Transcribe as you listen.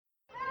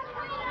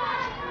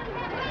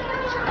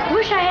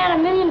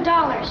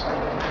cars.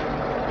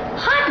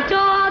 Hot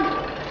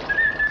dog!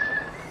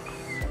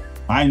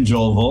 I'm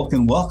Joel Volk,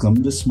 and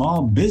welcome to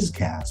Small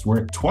Bizcast,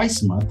 where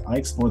twice a month I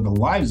explore the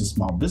lives of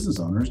small business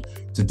owners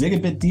to dig a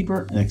bit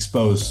deeper and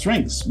expose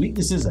strengths,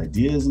 weaknesses,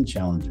 ideas, and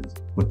challenges,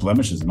 with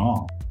blemishes and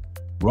all.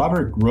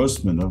 Robert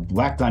Grossman of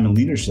Black Diamond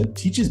Leadership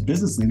teaches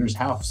business leaders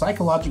how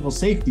psychological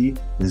safety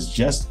is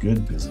just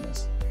good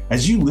business.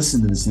 As you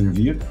listen to this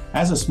interview,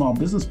 as a small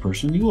business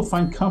person, you will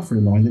find comfort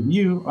in knowing that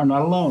you are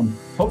not alone.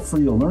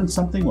 Hopefully, you'll learn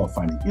something while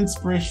finding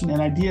inspiration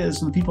and ideas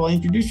from the people I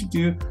introduce you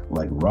to,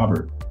 like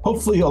Robert.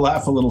 Hopefully, you'll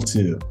laugh a little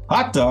too.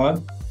 Hot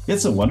dog,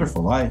 it's a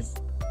wonderful life.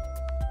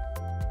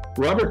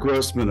 Robert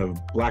Grossman of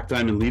Black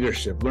Diamond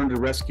Leadership learned to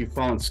rescue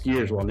fallen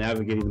skiers while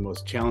navigating the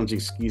most challenging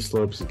ski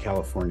slopes in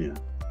California.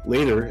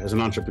 Later, as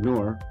an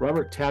entrepreneur,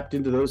 Robert tapped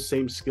into those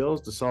same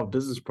skills to solve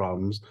business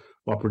problems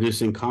while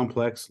producing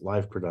complex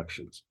live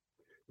productions.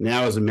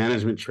 Now, as a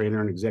management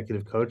trainer and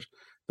executive coach,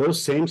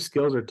 those same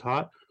skills are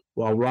taught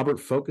while Robert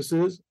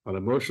focuses on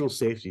emotional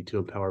safety to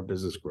empower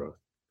business growth.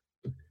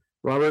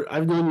 Robert,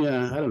 I've known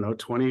you,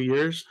 20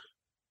 years.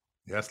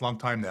 Yeah, it's a long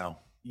time now.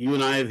 You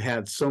and I have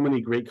had so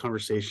many great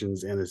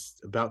conversations, and it's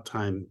about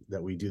time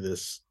that we do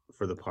this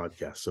for the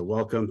podcast. So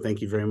welcome.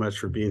 Thank you very much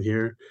for being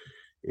here,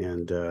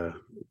 and I'm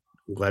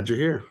glad you're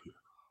here.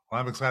 Well,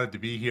 I'm excited to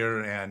be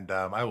here, and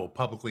I will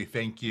publicly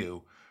thank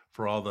you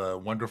for all the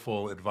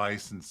wonderful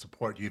advice and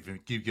support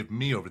you've given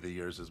me over the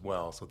years as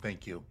well. So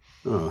thank you.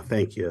 Oh,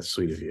 thank you. That's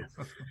sweet of you.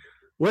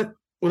 When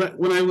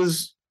I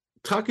was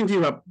talking to you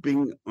about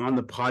being on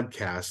the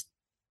podcast,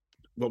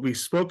 what we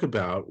spoke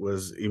about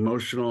was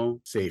emotional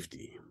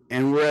safety.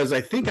 And whereas I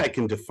think I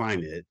can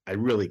define it, I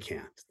really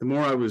can't. The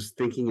more I was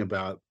thinking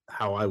about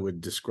how I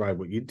would describe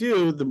what you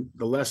do,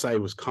 the less I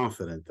was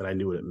confident that I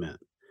knew what it meant.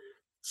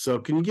 So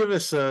can you give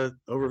us an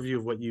overview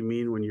of what you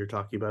mean when you're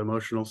talking about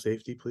emotional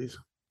safety, please?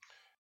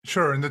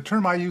 Sure. And the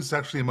term I use is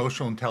actually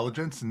emotional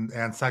intelligence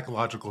and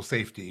psychological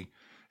safety.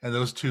 And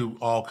those two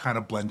all kind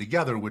of blend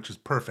together, which is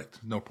perfect.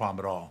 No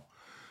problem at all.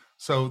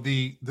 So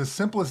the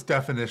simplest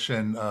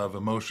definition of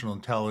emotional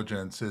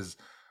intelligence is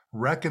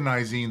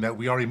recognizing that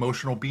we are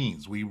emotional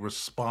beings. We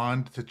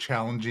respond to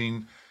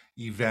challenging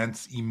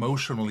events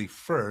emotionally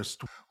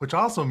first, which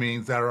also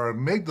means that our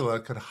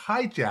amygdala could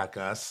hijack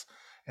us.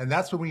 And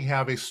that's when we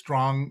have a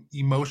strong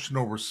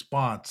emotional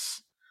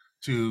response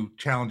to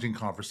challenging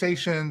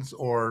conversations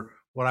or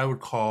what I would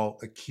call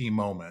a key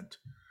moment.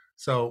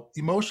 So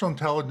emotional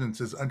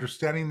intelligence is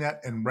understanding that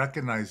and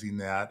recognizing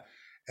that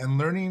and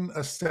learning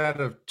a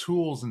set of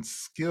tools and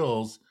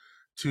skills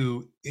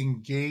to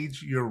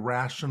engage your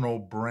rational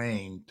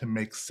brain to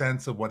make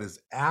sense of what is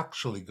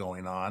actually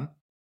going on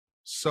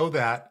so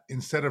that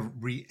instead of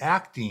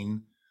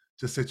reacting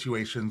to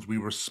situations, we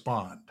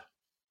respond.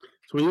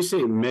 So when you say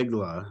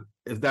amygdala,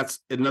 if that's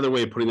another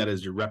way of putting that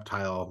is your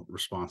reptile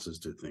responses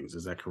to things,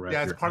 is that correct?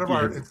 Yeah, it's part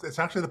of it's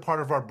actually the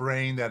part of our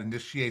brain that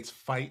initiates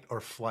fight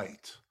or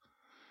flight.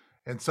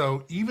 And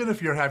so even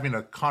if you're having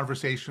a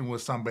conversation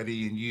with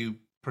somebody and you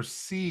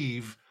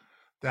perceive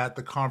that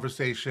the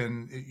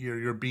conversation,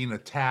 you're being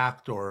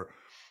attacked or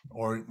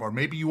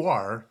maybe you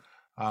are,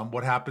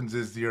 what happens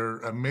is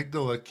your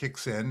amygdala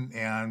kicks in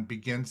and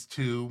begins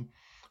to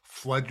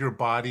flood your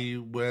body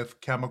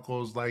with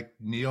chemicals like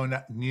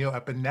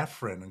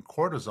neoepinephrine and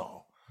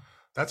cortisol.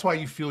 That's why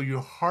you feel your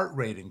heart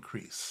rate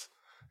increase.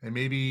 And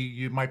maybe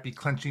you might be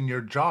clenching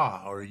your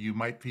jaw, or you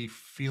might be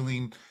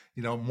feeling,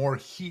 more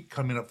heat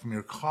coming up from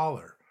your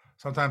collar.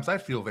 Sometimes I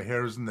feel the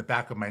hairs in the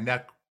back of my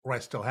neck, where I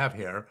still have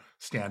hair,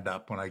 stand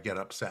up when I get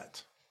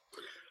upset.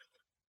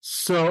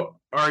 So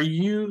are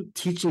you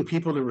teaching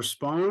people to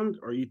respond,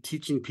 or are you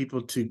teaching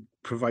people to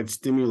provide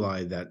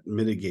stimuli that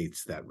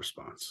mitigates that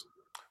response?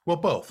 Well,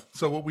 both.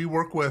 So what we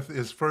work with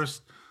is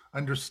first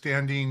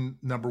understanding,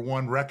 number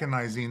one,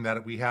 recognizing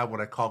that we have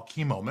what I call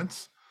key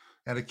moments.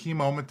 And a key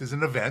moment is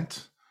an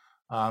event,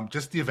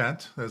 just the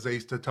event. As I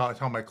used to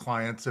tell my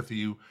clients, if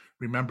you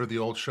remember the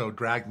old show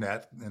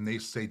Dragnet, and they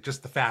say,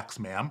 just the facts,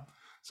 ma'am.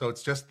 So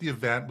it's just the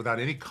event without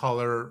any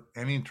color,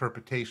 any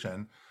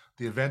interpretation.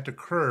 The event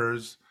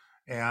occurs,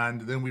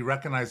 and then we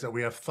recognize that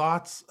we have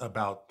thoughts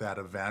about that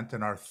event,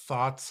 and our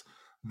thoughts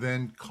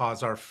then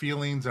cause our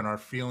feelings, and our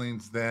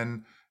feelings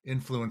then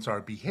influence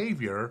our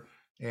behavior.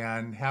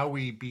 And how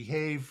we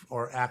behave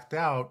or act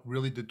out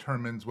really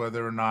determines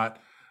whether or not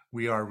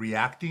we are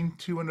reacting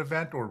to an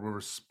event or we're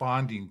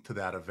responding to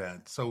that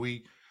event. So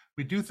we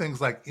do things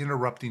like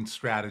interrupting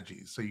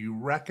strategies. So you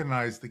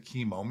recognize the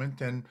key moment,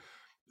 and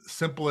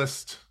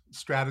simplest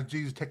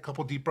strategies, take a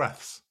couple deep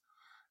breaths,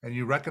 and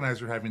you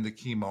recognize you're having the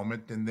key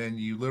moment, and then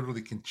you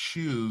literally can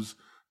choose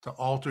to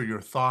alter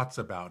your thoughts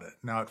about it.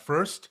 Now, at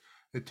first,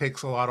 it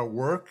takes a lot of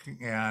work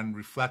and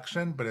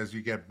reflection, but as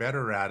you get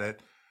better at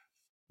it,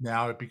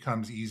 now it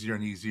becomes easier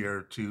and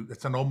easier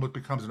it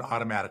becomes an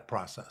automatic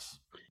process.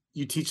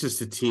 You teach this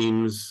to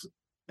teams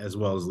as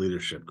well as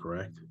leadership,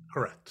 correct?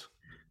 Correct.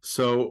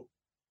 So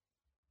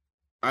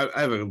I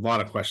have a lot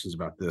of questions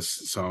about this,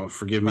 so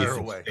forgive me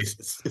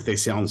if they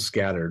sound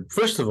scattered.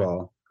 First of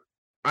all,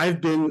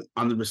 I've been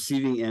on the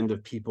receiving end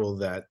of people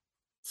that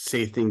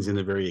say things in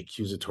a very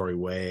accusatory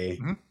way.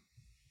 Mm-hmm.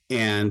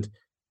 And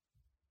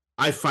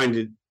I find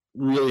it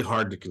really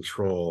hard to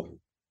control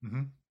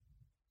Mm-hmm.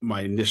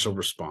 my initial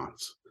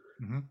response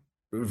Mm-hmm.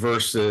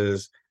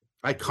 versus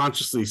I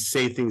consciously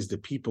say things to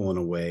people in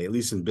a way, at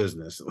least in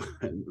business.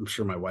 I'm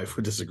sure my wife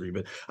would disagree,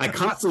 but I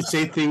constantly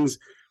say things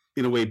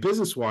in a way,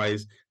 business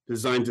wise,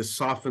 designed to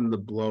soften the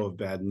blow of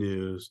bad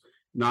news,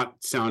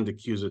 not sound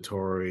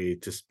accusatory,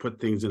 to put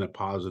things in a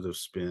positive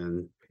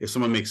spin. If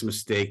someone makes a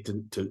mistake,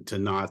 to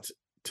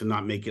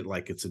not make it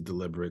like it's a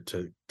deliberate,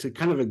 to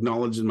kind of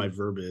acknowledge in my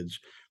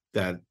verbiage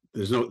that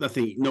there's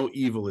no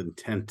evil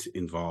intent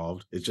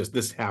involved. It's just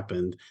this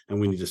happened and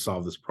we need to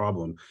solve this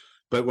problem.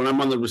 But when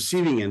I'm on the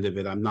receiving end of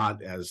it, I'm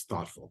not as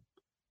thoughtful.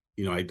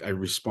 I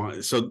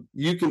respond. So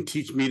you can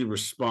teach me to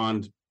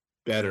respond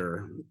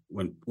better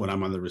when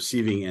I'm on the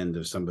receiving end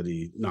of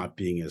somebody not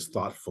being as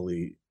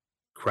thoughtfully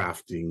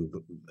crafting,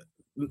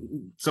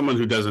 someone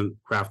who doesn't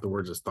craft the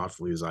words as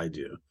thoughtfully as I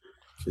do.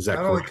 Is that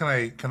Not only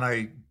correct? can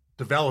I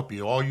develop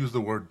you, I'll use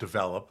the word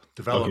develop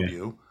Okay.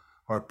 you,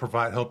 or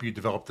help you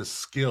develop the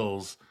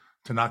skills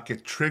to not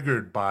get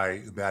triggered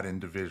by that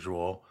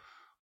individual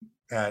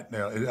at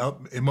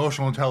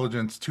emotional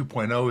intelligence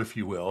 2.0, if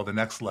you will. The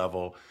next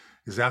level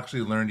is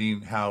actually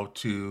learning how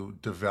to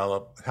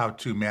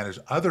manage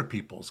other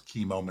people's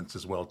key moments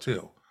as well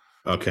too.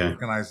 Okay.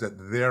 Recognize that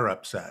they're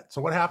upset.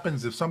 So what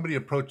happens if somebody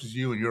approaches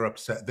you and you're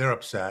upset, they're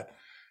upset,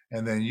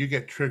 and then you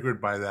get triggered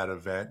by that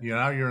event?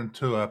 Now you're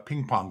into a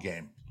ping pong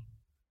game,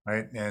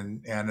 right?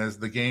 And as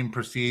the game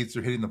proceeds,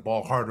 they're hitting the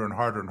ball harder and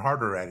harder and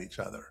harder at each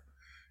other.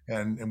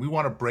 And we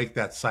want to break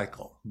that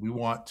cycle. We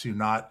want to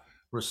not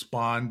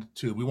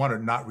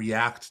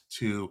react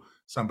to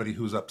somebody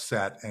who's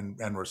upset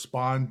and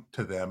respond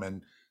to them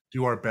and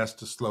do our best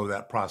to slow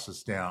that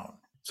process down.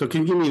 So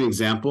can you give me an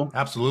example?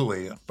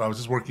 Absolutely. I was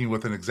just working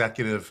with an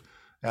executive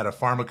at a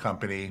pharma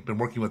company, been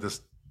working with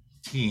this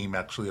team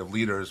actually of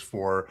leaders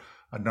for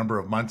a number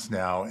of months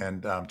now.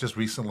 And just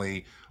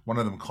recently, one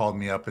of them called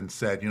me up and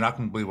said, "You're not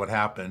going to believe what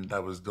happened. I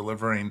was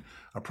delivering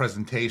a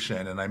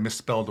presentation and I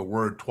misspelled a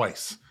word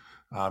twice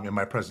in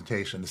my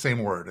presentation, the same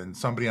word. And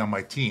somebody on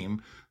my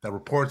team that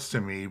reports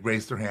to me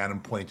raised their hand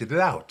and pointed it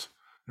out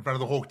in front of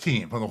the whole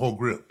team, from the whole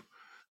group."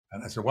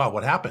 And I said, "Wow,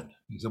 what happened?"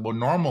 He said, "Well,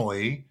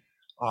 normally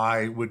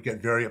I would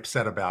get very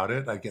upset about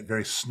it. I'd get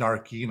very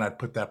snarky and I'd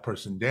put that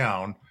person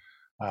down.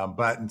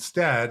 But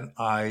instead,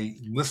 I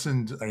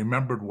listened. I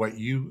remembered what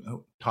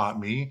you taught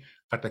me. In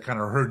fact, I kind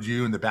of heard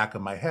you in the back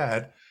of my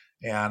head.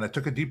 And I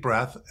took a deep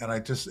breath and I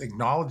just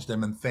acknowledged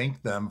them and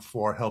thanked them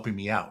for helping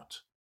me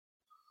out."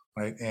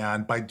 Right.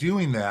 And by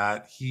doing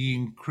that,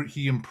 he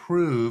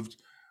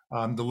improved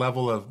the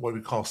level of what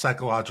we call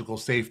psychological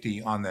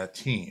safety on that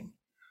team.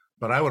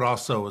 But I would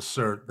also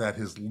assert that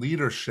his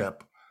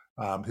leadership,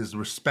 his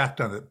respect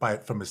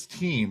from his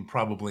team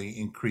probably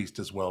increased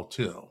as well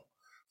too.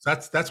 So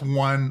that's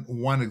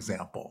one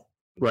example.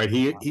 Right.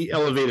 He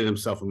elevated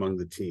himself among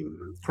the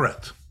team.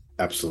 Correct.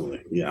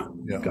 Absolutely. Yeah.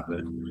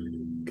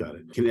 Got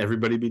it. Can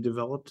everybody be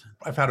developed?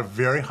 I've had a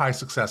very high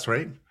success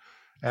rate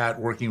at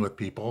working with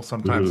people.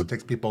 Sometimes it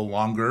takes people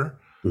longer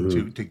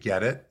to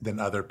get it than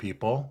other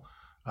people.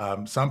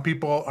 Some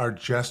people are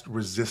just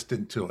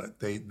resistant to it.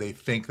 They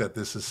think that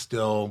this is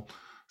still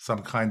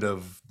some kind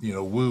of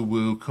woo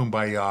woo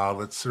kumbaya.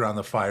 Let's sit around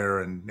the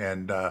fire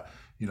and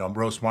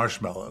roast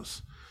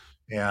marshmallows.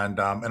 And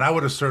I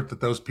would assert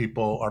that those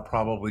people are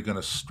probably going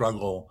to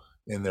struggle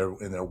in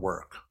their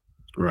work.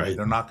 Right.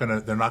 They're not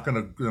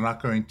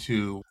going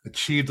to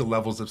achieve the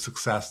levels of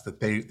success that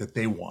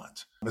they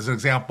want. As an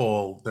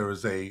example, there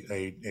was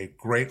a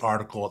great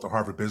article at the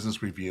Harvard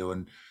Business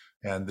Review,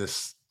 and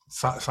this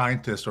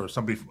scientist or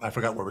somebody, I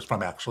forgot where it was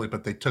from actually,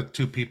 but they took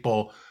two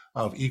people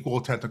of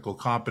equal technical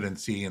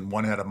competency, and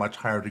one had a much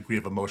higher degree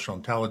of emotional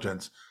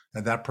intelligence,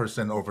 and that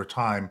person over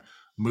time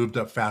moved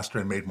up faster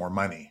and made more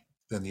money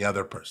than the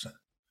other person.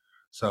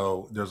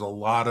 So there's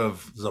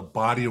a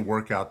body of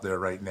work out there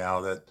right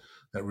now that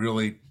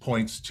really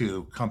points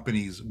to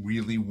companies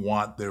really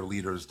want their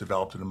leaders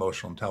developed in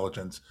emotional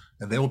intelligence,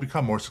 and they will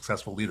become more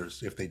successful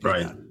leaders if they do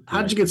that.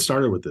 How did you get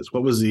started with this?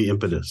 What was the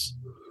impetus?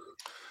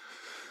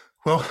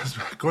 Well,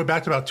 going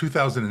back to about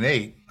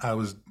 2008, I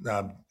was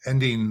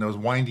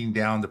winding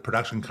down the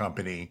production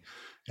company,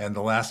 and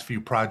the last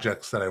few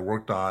projects that I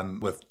worked on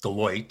with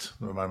Deloitte,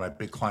 one of my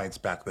big clients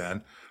back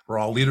then, were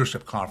all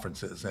leadership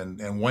conferences.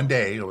 And one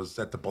day it was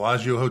at the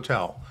Bellagio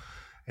Hotel,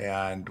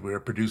 and we were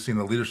producing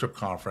a leadership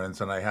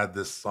conference, and I had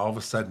this all of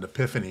a sudden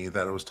epiphany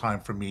that it was time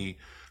for me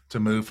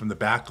to move from the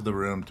back of the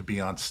room to be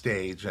on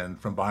stage,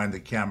 and from behind the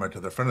camera to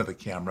the front of the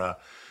camera.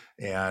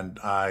 And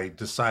I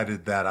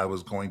decided that I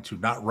was going to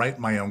not write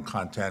my own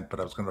content, but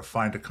I was going to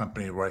find a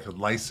company where I could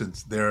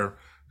license their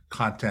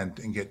content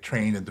and get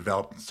trained and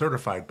developed and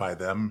certified by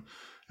them.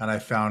 And I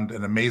found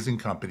an amazing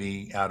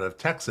company out of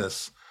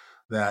Texas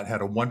that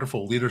had a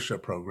wonderful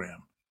leadership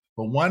program.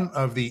 But one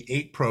of the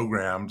 8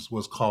 programs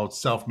was called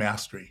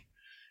Self-Mastery.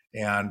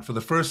 And for the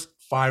first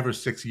 5 or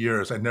 6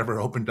 years, I never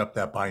opened up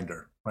that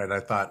binder, right? I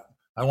thought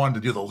I wanted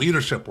to do the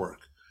leadership work.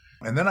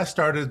 And then I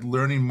started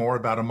learning more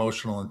about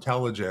emotional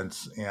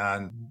intelligence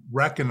and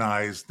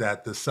recognized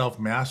that the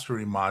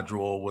self-mastery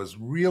module was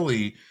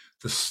really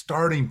the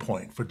starting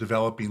point for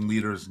developing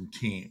leaders and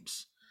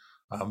teams.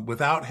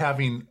 Without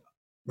having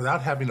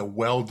a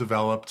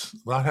well-developed,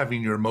 without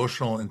having your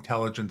emotional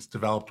intelligence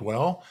developed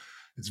well,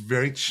 it's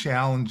very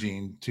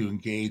challenging to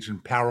engage in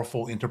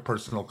powerful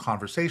interpersonal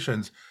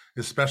conversations,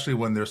 especially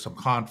when there's some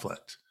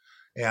conflict.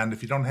 And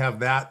if you don't have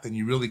that, then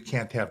you really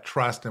can't have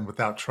trust. And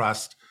without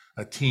trust,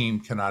 a team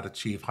cannot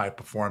achieve high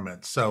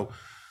performance. So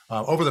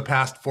over the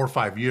past 4 or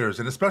 5 years,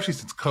 and especially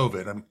since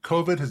COVID, I mean,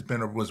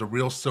 COVID was a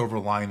real silver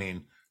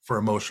lining for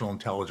emotional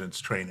intelligence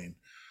training.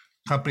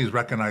 Companies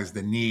recognize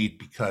the need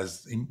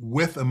because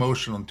with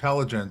emotional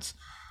intelligence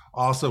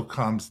also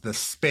comes the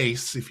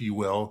space, if you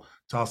will,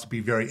 to also be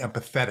very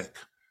empathetic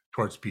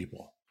towards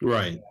people.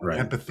 Right.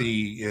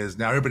 Empathy is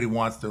now everybody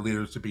wants their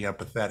leaders to be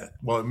empathetic.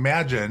 Well,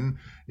 imagine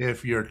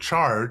if you're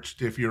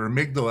charged, if your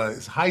amygdala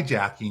is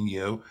hijacking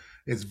you,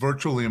 it's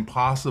virtually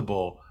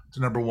impossible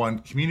to, number one,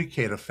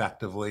 communicate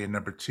effectively, and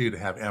number two, to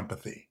have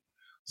empathy.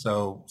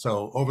 So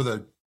over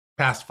the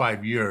past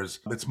 5 years,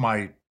 it's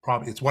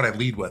what I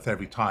lead with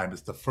every time.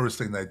 It's the first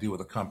thing that I do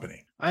with a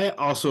company. I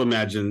also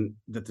imagine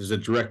that there's a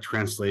direct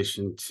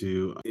translation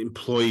to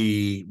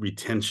employee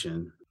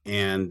retention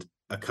and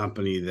a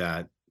company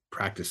that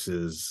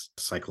practices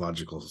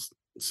psychological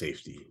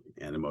safety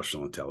and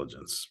emotional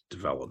intelligence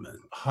development.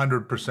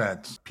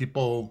 100%.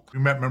 People, you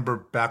might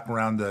remember back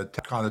around the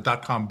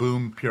dot-com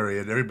boom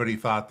period, everybody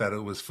thought that it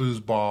was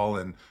foosball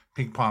and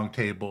ping pong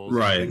tables,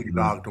 right, and your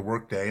dog to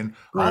work day, and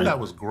all right. that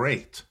was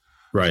great.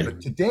 Right.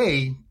 But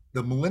today,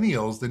 the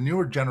millennials, the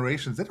newer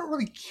generations, they don't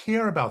really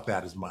care about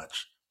that as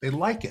much. They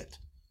like it,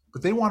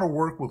 but they want to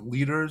work with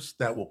leaders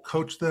that will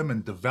coach them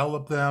and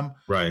develop them.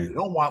 Right. They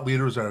don't want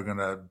leaders that are going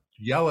to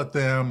yell at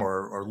them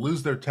or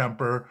lose their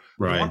temper.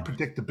 Right. They want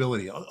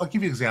predictability. I'll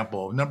give you an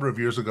example. A number of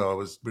years ago, I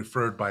was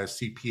referred by a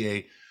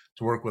CPA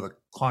to work with a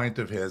client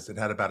of his that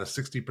had about a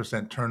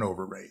 60%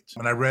 turnover rate.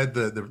 And I read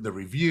the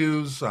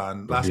reviews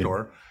on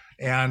Glassdoor,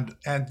 and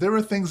there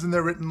were things in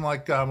there written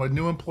like a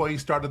new employee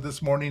started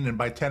this morning and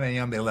by 10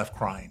 a.m. they left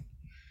crying.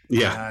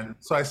 Yeah. And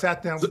so I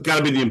sat down. It's got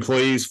to be the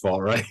employee's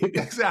fault, right?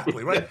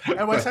 Exactly, right. And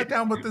I sat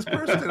down with this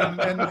person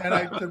and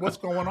I said, what's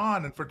going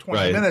on? And for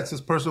 20 minutes, this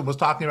person was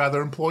talking about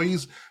their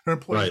employees. Their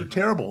employees are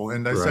terrible.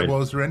 And I said,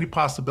 well, is there any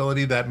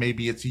possibility that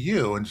maybe it's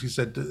you? And she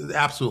said,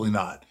 absolutely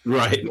not.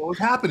 Right. What was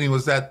happening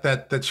was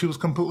that she was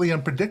completely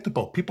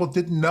unpredictable. People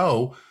didn't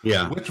know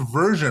which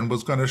version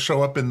was going to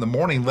show up in the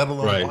morning, let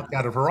alone walk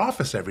out of her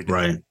office every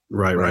day.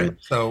 Right.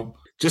 So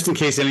just in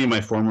case any of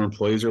my former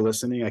employees are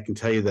listening, I can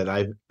tell you that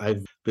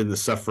I've been the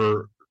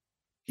sufferer,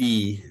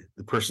 the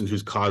person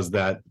who's caused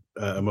that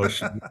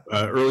emotion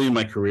early in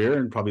my career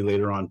and probably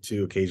later on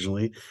too,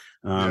 occasionally,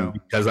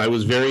 because I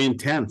was very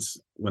intense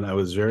when I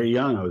was very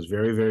young. I was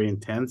very, very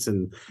intense,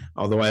 and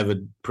although I have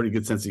a pretty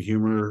good sense of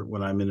humor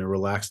when I'm in a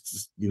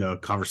relaxed,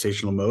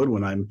 conversational mode,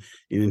 when I'm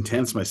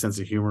intense, my sense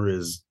of humor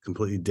is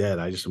completely dead.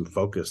 I just am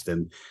focused,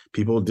 and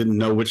people didn't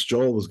know which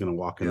Joel was going to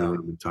walk in the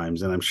room at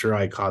times, and I'm sure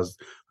I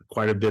caused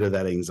quite a bit of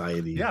that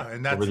anxiety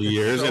and that's, over the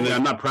years. And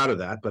I'm not proud of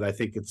that, but I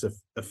think it's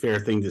a fair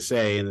thing to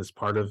say. And it's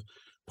part of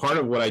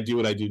what I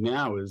do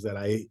now is that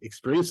I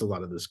experience a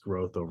lot of this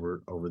growth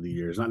over the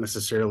years, not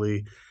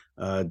necessarily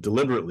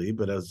deliberately,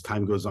 but as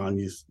time goes on,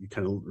 you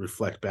kind of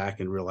reflect back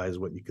and realize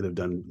what you could have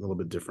done a little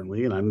bit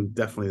differently. And I'm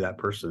definitely that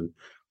person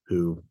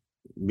who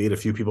made a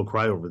few people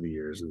cry over the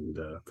years. And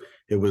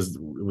it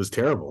was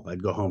terrible.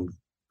 I'd go home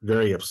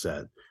very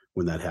upset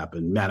when that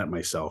happened, mad at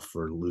myself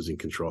for losing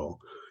control.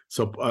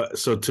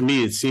 So to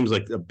me, it seems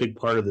like a big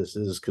part of this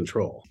is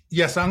control.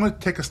 Yes, I'm going to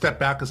take a step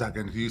back a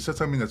second. You said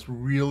something that's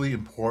really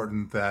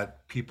important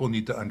that people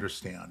need to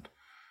understand.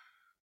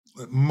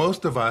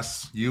 Most of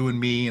us, you and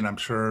me, and I'm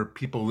sure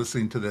people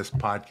listening to this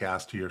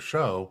podcast, to your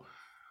show,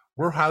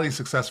 we're highly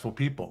successful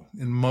people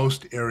in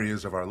most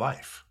areas of our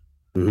life.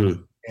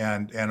 Mm-hmm.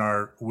 And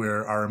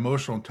where our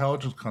emotional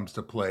intelligence comes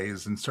to play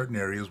is in certain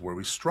areas where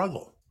we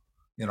struggle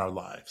in our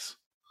lives,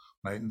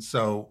 right? And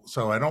so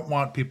I don't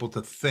want people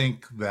to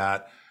think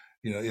that,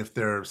 if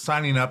they're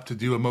signing up to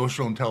do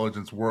emotional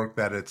intelligence work,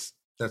 that's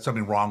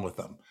something wrong with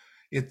them.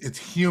 It's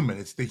human.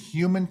 It's the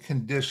human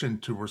condition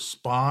to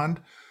respond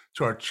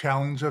to our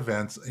challenge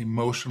events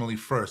emotionally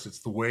first.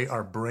 It's the way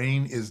our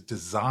brain is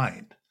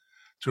designed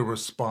to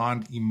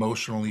respond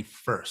emotionally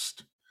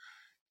first,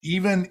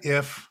 even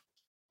if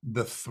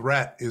the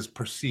threat is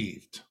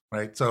perceived,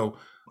 right? So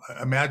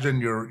imagine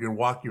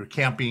you're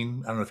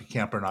camping. I don't know if you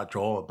camp or not,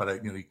 Joel,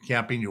 but you're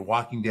camping, you're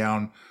walking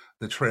down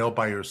the trail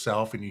by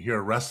yourself and you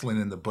hear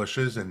rustling in the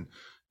bushes and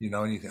you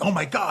think, oh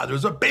my God,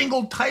 there's a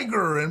Bengal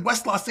tiger in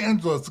West Los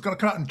Angeles. It's going to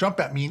come out and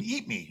jump at me and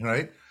eat me,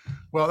 right?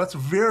 Well, that's a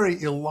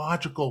very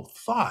illogical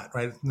thought,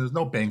 right? There's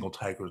no Bengal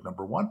tigers,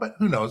 number one, but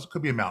who knows? It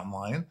could be a mountain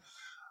lion.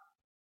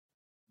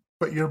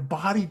 But your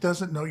body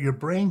doesn't know, your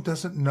brain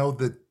doesn't know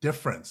the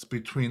difference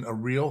between a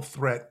real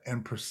threat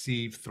and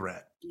perceived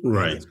threat.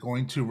 Right. It's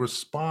going to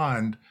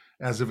respond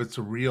as if it's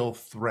a real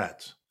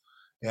threat.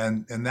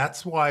 And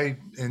that's why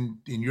in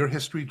your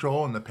history,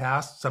 Joel, in the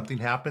past, something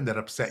happened that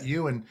upset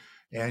you,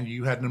 and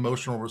you had an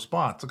emotional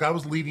response. Like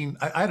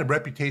I had a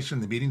reputation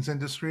in the meetings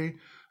industry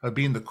of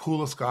being the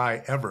coolest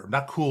guy ever.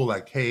 Not cool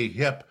like, hey,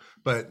 hip,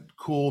 but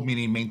cool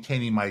meaning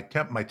maintaining my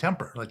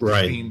temper, like just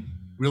Right. being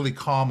really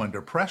calm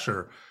under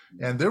pressure.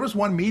 And there was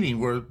one meeting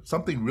where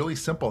something really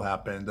simple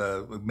happened.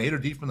 Maitre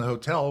d' from the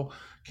hotel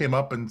came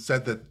up and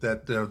said that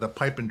the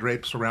pipe and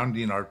drape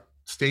surrounding our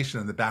station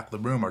in the back of the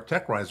room, our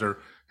tech riser,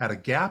 had a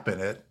gap in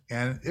it,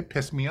 and it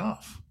pissed me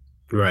off.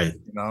 Right.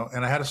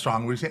 And I had a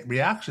strong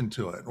reaction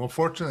to it. Well,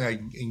 fortunately,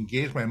 I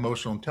engaged my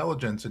emotional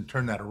intelligence and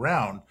turned that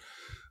around.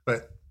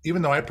 But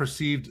even though I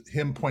perceived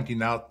him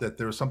pointing out that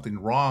there was something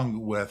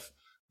wrong with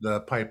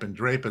the pipe and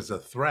drape as a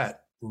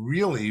threat,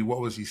 really,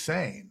 what was he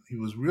saying? He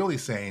was really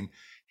saying,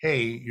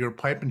 hey, your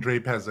pipe and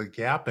drape has a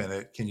gap in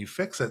it. Can you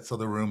fix it so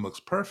the room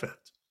looks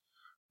perfect?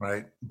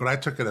 Right. But I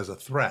took it as a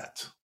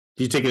threat.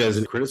 Do you take it as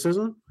a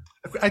criticism?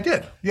 I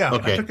did. Yeah.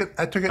 Okay. I took it.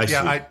 I took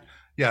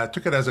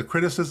it as a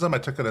criticism. I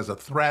took it as a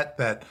threat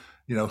that,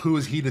 who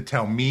is he to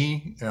tell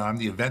me? I'm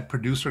the event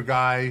producer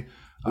guy.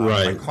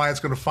 Right. My client's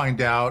going to find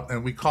out.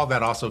 And we call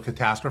that also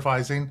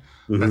catastrophizing.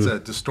 Mhm. That's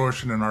a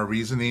distortion in our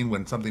reasoning.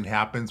 When something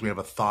happens, we have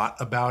a thought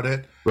about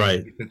it.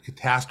 Right. You could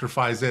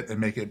catastrophize it and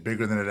make it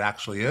bigger than it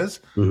actually is.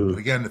 Mhm. But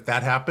again, if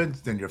that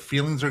happens, then your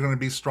feelings are going to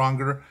be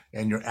stronger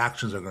and your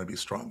actions are going to be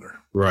stronger.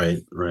 Right.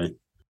 Right.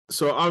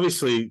 So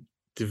obviously,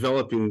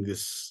 developing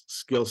this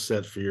skill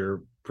set for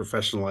your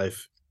professional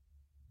life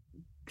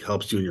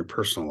helps you in your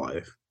personal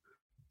life,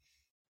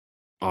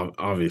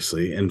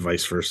 obviously, and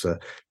vice versa.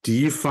 Do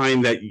you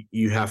find that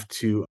you have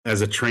to,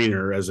 as a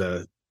trainer,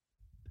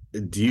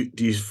 do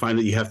you find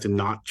that you have to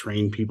not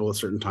train people at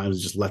certain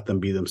times, just let them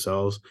be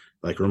themselves?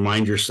 Like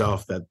remind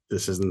yourself that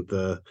this isn't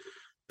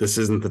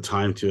the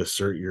time to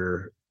assert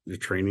your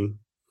training?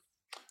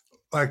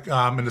 Like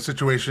in a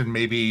situation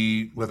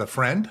maybe with a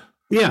friend?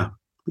 Yeah.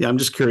 I'm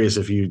just curious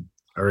if you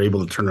are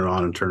able to turn it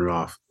on and turn it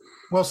off.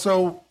 Well,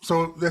 so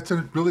that's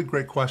a really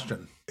great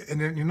question. And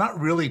you're not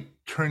really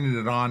turning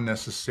it on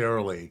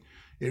necessarily.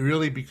 It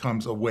really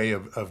becomes a way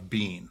of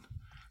being.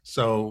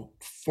 So,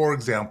 for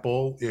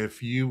example,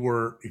 if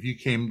you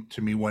came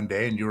to me one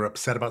day and you were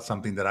upset about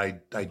something that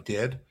I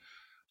did,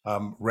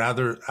 I'm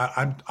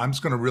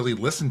just going to really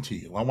listen to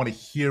you. I want to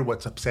hear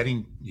what's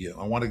upsetting you.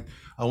 I want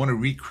to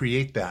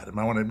recreate that, and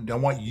I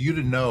want you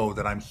to know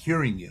that I'm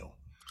hearing you.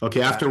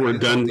 Okay, after we're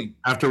done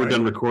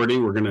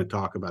recording, we're going to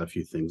talk about a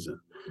few things.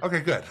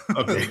 Okay, good.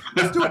 Okay.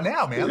 Let's do it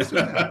now, man. Let's do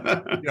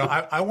it now.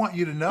 I want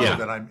you to know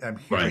that I'm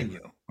hearing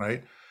you,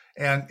 right?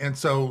 And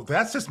so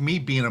that's just me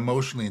being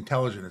emotionally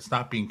intelligent. It's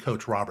not being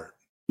Coach Robert.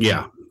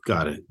 Yeah,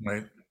 got it.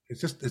 Right.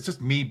 It's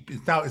just me.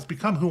 It's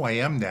become who I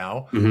am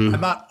now. Mhm.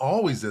 I'm not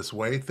always this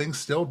way. Things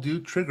still do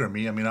trigger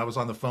me. I mean, I was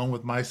on the phone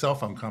with my cell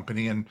phone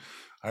company and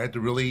I had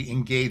to really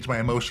engage my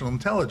emotional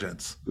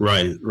intelligence.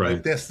 Right.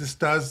 Like this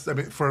does, I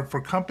mean,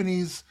 for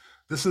companies,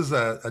 this is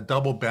a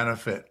double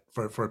benefit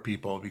for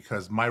people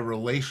because my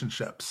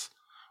relationships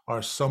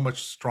are so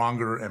much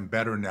stronger and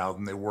better now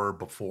than they were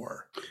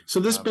before. So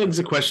this begs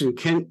the question,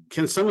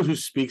 can someone who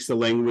speaks the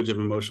language of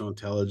emotional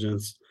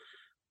intelligence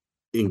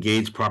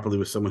engage properly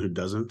with someone who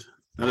doesn't?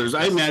 In other words,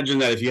 I imagine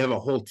that if you have a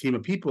whole team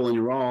of people and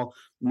you're all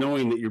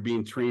knowing that you're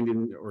being trained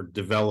in or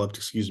developed,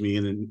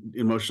 in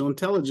emotional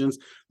intelligence,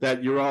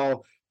 that you're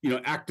all,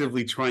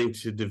 actively trying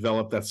to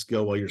develop that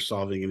skill while you're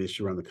solving an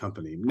issue around the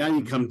company. Now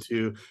you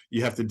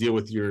have to deal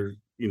with your,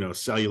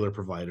 cellular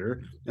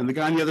provider, and the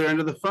guy on the other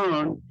end of the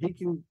phone,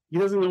 he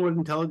doesn't know what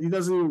intelligence, he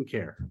doesn't even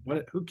care.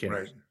 Who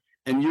cares? Right.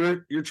 And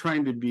you're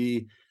trying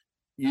to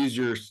use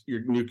your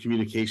new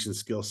communication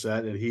skill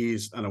set, and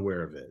he's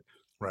unaware of it.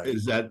 Right.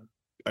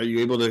 Are you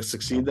able to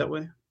succeed that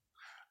way?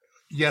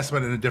 Yes,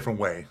 but in a different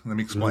way. Let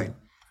me explain.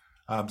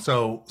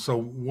 So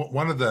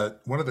one of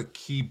the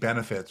key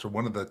benefits or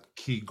one of the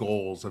key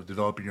goals of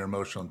developing your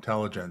emotional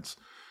intelligence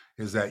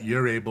is that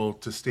you're able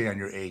to stay on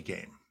your A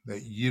game,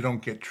 that you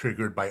don't get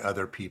triggered by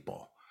other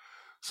people.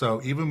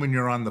 So even when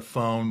you're on the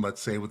phone,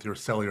 let's say with your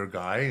cellular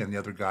guy and the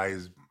other guy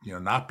is,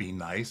 not being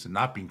nice and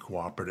not being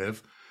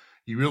cooperative,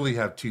 you really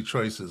have two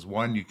choices.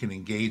 One, you can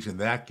engage in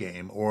that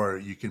game, or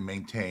you can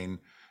maintain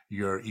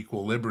your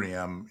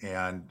equilibrium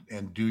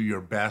and do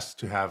your best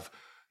to have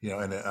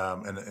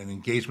an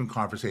engagement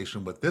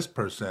conversation with this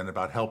person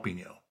about helping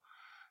you,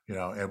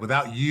 and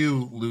without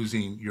you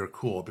losing your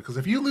cool. Because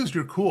if you lose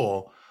your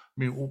cool,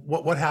 I mean,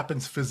 what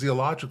happens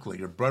physiologically?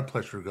 Your blood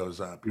pressure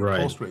goes up, your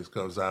pulse rate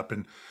goes up,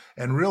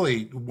 and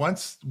really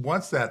once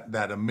that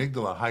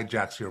amygdala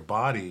hijacks your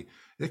body,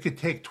 it could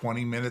take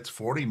 20 minutes,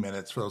 40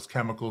 minutes for those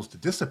chemicals to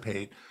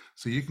dissipate,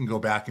 so you can go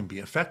back and be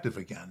effective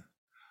again.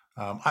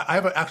 I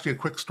have actually a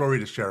quick story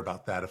to share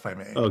about that, if I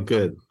may. Oh,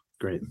 good.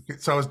 Great.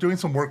 So I was doing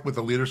some work with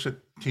the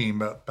leadership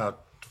team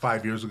about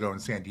 5 years ago in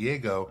San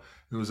Diego.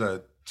 It was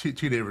a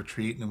two-day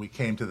retreat, and we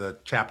came to the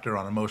chapter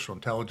on emotional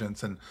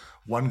intelligence, and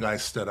one guy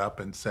stood up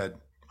and said,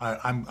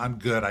 I'm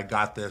good. I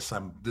got this.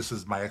 This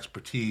is my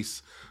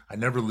expertise. I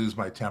never lose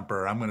my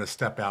temper. I'm going to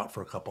step out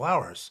for a couple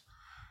hours.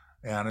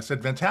 And I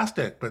said,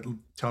 fantastic, but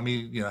tell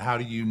me, how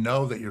do you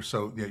know that you're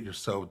so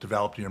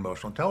developed in your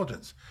emotional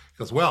intelligence? He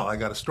goes, well, I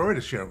got a story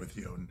to share with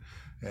you.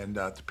 And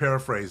to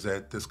paraphrase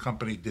it, this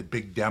company did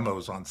big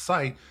demos on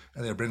site,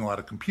 and they bring a lot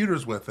of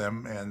computers with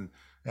them,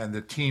 and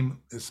the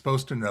team is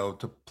supposed to know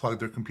to plug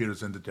their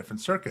computers into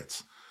different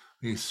circuits.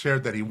 He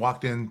shared that he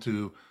walked in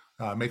to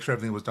make sure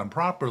everything was done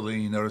properly.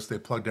 He noticed they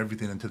plugged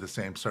everything into the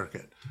same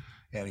circuit.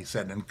 And he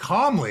said, and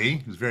calmly,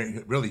 he was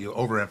really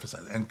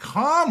overemphasized, and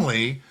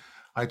calmly,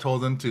 I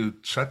told him to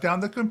shut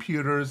down the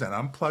computers and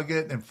unplug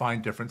it and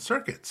find different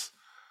circuits.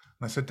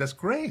 And I said, that's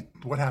great.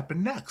 What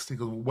happened next? He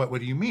goes, what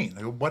do you mean?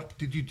 I go, what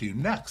did you do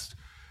next?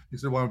 He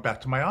said, well, I went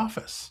back to my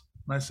office.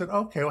 And I said,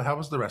 okay, well, how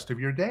was the rest of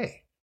your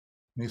day?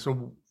 And he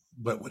said,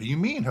 but what do you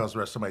mean? How was the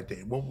rest of my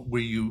day? Were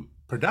you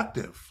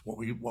productive?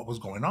 What was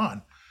going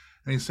on?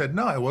 And he said,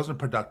 no, I wasn't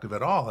productive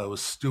at all. I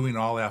was stewing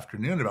all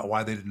afternoon about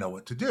why they didn't know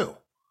what to do.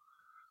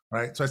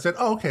 Right. So I said,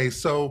 oh, okay,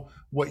 so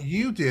what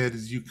you did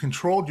is you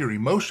controlled your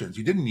emotions.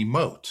 You didn't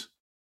emote,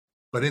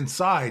 but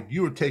inside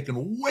you were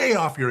taken way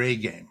off your A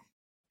game.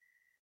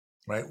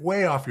 Right.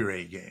 Way off your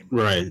A game.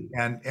 Right.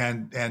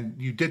 And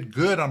you did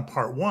good on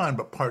part one,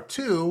 but part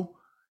two,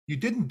 you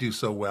didn't do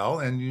so well.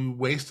 And you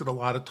wasted a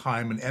lot of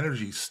time and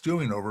energy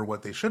stewing over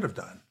what they should have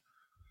done.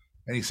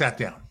 And he sat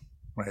down,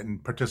 right,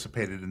 and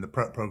participated in the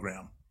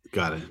program.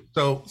 Got it.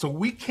 So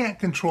we can't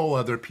control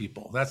other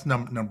people. That's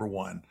number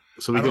one.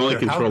 So we can only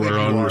control our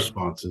own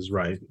responses,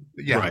 right?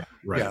 Yeah.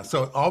 Right. Yeah.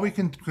 So all we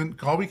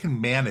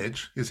can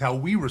manage is how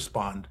we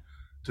respond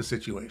to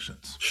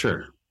situations.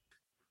 Sure.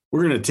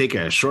 We're going to take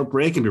a short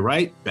break and be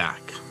right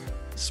back.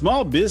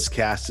 Small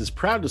BizCast is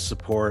proud to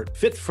support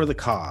Fit for the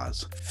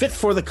Cause. Fit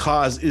for the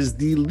Cause is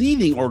the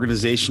leading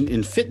organization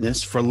in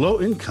fitness for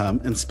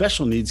low-income and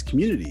special needs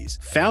communities.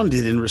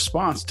 Founded in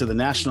response to the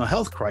national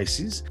health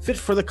crises, Fit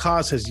for the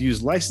Cause has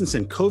used licensed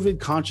and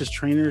COVID-conscious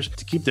trainers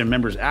to keep their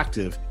members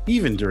active,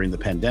 even during the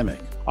pandemic.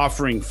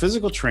 Offering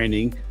physical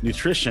training,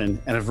 nutrition,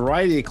 and a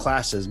variety of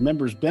classes,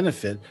 members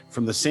benefit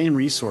from the same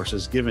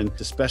resources given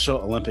to Special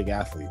Olympic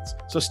athletes.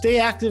 So stay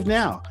active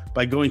now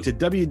by going to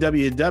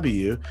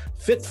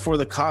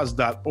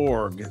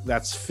www.fitforthecause.org.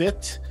 That's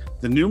fit,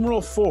 the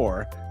numeral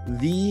 4,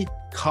 thecause.org.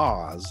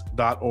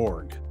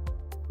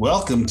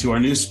 Welcome to our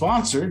new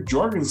sponsor,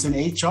 Jorgensen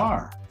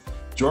HR.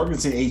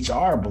 Jorgensen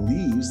HR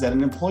believes that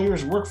an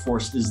employer's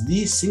workforce is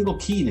the single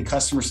key to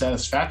customer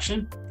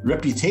satisfaction,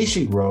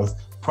 reputation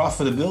growth,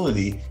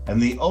 profitability,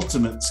 and the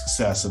ultimate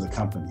success of the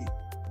company.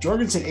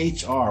 Jorgensen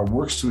HR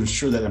works to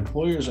ensure that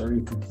employers are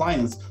in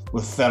compliance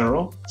with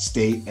federal,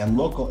 state, and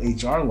local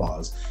HR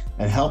laws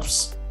and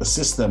helps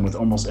assist them with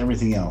almost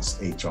everything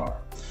else HR.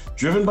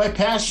 Driven by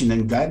passion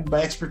and guided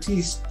by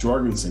expertise,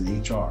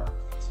 Jorgensen HR.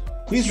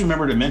 Please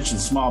remember to mention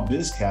Small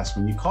BizCast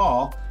when you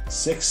call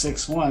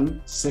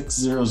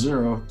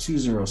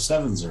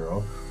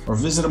 661-600-2070 or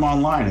visit them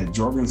online at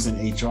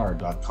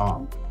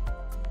jorgensenhr.com.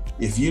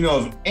 If you know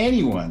of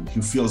anyone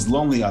who feels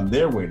lonely on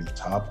their way to the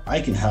top,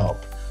 I can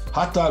help.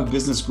 Hot Dog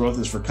Business Growth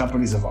is for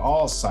companies of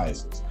all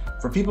sizes.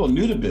 For people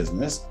new to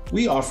business,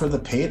 we offer the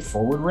Pay It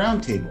Forward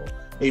Roundtable,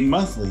 a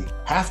monthly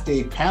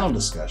half-day panel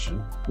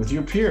discussion with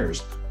your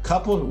peers,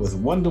 coupled with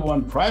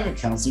one-to-one private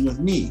counseling with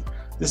me.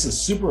 This is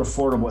super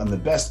affordable and the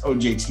best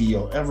OJT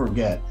you'll ever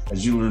get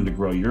as you learn to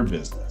grow your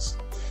business.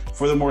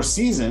 For the more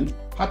seasoned,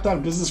 Hot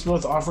Dog Business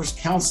Growth offers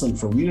counseling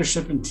for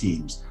leadership and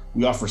teams.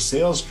 We offer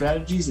sales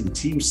strategies and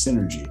team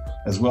synergy,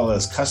 as well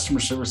as customer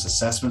service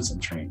assessments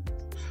and training.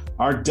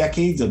 Our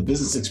decades of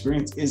business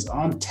experience is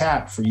on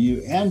tap for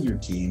you and your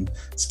team.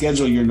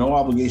 Schedule your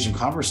no-obligation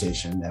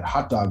conversation at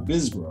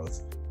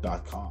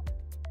hotdogbizgrowth.com.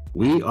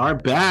 We are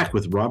back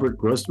with Robert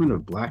Grossman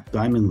of Black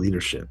Diamond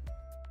Leadership.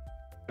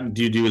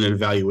 Do you do an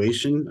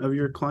evaluation of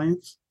your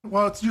clients?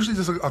 Well, it's usually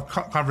just a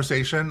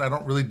conversation. I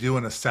don't really do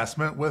an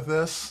assessment with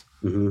this.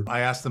 Mm-hmm. I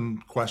ask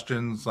them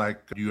questions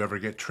like, do you ever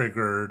get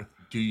triggered?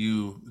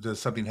 Does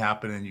something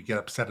happen and you get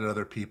upset at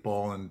other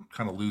people and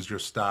kind of lose your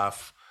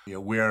stuff?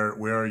 Where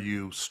are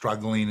you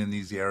struggling in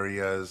these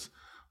areas?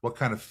 What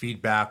kind of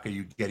feedback are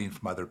you getting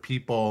from other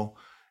people?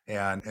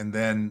 And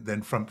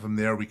then from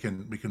there we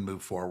can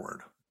move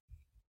forward.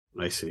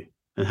 I see.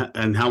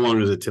 And how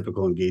long is a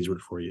typical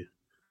engagement for you?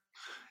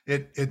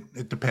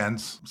 It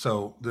depends.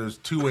 So there's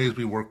two ways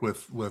we work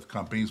with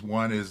companies.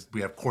 One is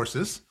we have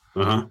courses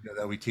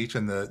that we teach,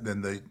 and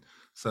the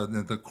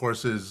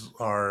courses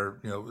are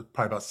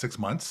probably about 6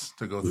 months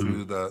to go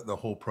through the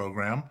whole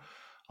program.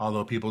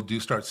 Although people do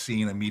start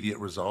seeing immediate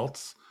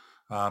results.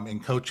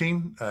 In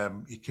coaching,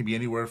 it can be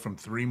anywhere from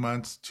 3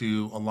 months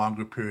to a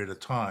longer period of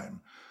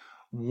time.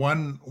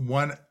 One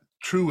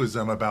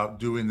truism about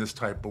doing this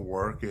type of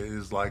work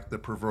is like the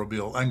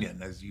proverbial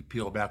onion. As you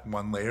peel back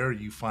one layer,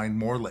 you find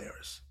more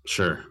layers.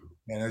 Sure.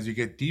 And as you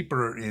get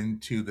deeper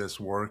into this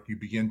work, you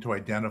begin to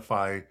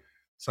identify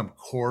some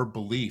core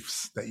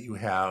beliefs that you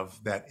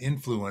have that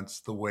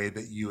influence the way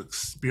that you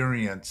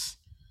experience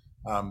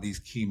these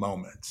key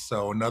moments.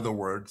 So in other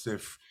words,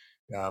 if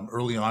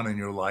early on in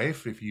your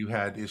life, if you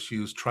had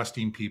issues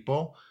trusting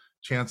people,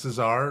 chances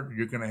are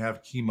you're going to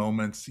have key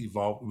moments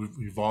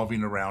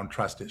revolving around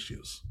trust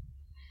issues.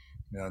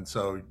 And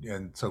so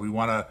we're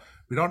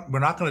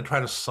not going to try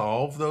to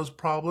solve those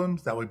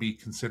problems. That would be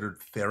considered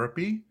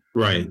therapy.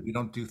 Right. We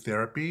don't do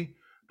therapy.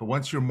 But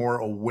once you're more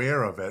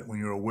aware of it, when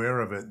you're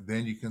aware of it,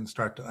 then you can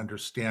start to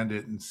understand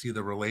it and see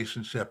the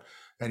relationship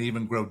and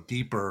even grow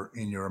deeper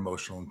in your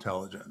emotional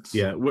intelligence.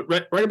 Yeah.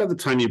 Right about the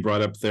time you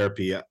brought up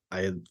therapy, I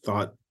had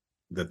thought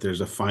that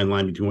there's a fine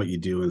line between what you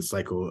do and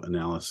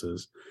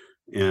psychoanalysis.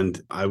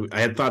 And I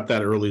had thought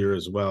that earlier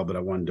as well, but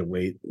I wanted to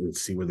wait and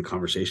see where the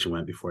conversation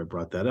went before I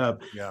brought that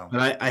up. Yeah.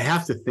 But I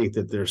have to think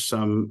that there's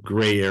some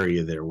gray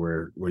area there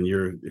where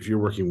if you're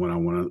working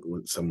one-on-one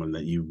with someone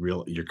that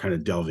you're kind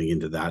of delving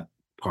into that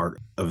part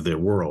of their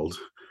world.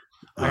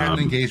 I had an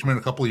engagement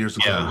a couple of years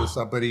ago with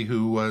somebody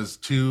who was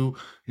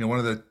one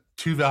of the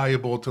too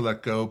valuable to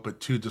let go, but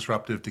too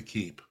disruptive to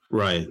keep.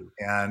 Right.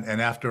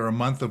 And after a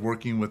month of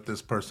working with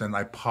this person,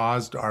 I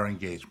paused our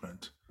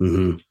engagement.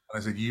 Mm-hmm. I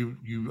said,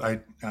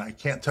 I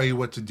can't tell you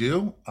what to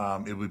do.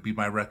 It would be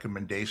my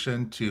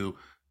recommendation to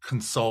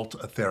consult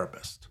a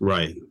therapist.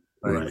 Right.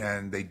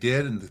 And they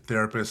did, and the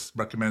therapist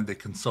recommended they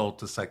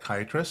consult a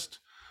psychiatrist,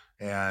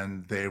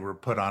 and they were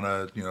put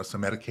on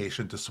some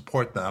medication to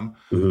support them.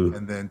 Mm-hmm.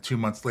 And then 2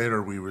 months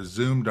later, we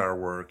resumed our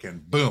work,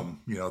 and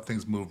boom,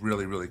 things moved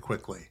really, really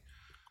quickly.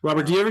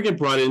 Robert, do you ever get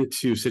brought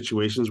into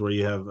situations where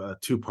you have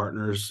two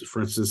partners,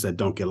 for instance, that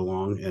don't get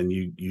along, and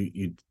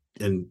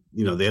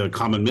they have a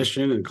common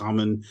mission and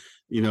common,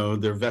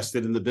 they're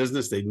vested in the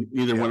business.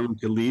 Neither one of them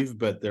can leave,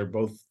 but they're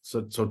both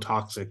so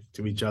toxic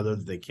to each other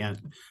that they can't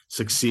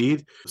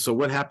succeed. So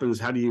what happens?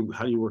 How do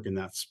you work in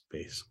that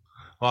space?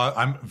 Well,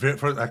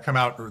 I come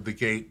out of the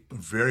gate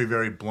very,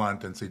 very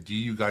blunt and say, do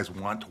you guys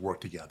want to work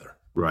together?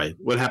 Right.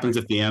 What happens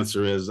if the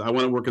answer is, I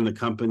want to work in the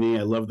company.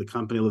 I love the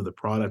company, I love the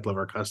product, love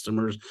our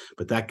customers,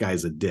 but that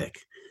guy's a dick.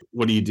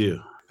 What do you do?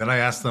 Then I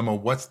ask them, well,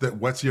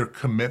 what's your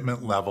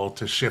commitment level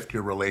to shift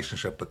your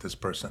relationship with this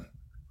person?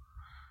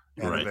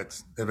 And right.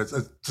 if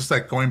it's just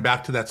like going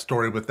back to that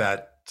story with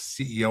that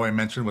CEO I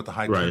mentioned with the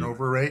high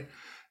turnover rate,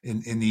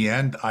 in the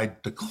end, I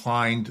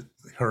declined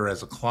her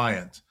as a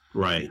client.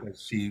 Right.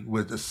 She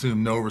would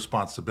assume no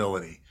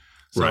responsibility.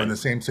 So in the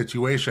same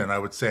situation, I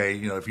would say,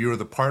 if you were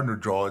the partner,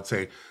 Joel, I'd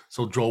say,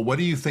 so Joel, what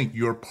do you think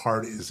your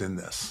part is in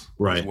this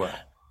as well?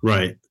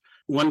 Right.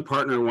 One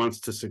partner wants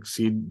to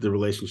succeed the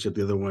relationship.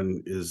 The other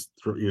one is,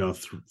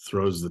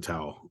 throws the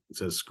towel,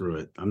 says, screw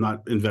it. I'm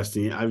not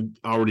investing. I've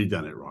already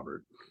done it,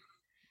 Robert.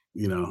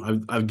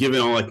 I've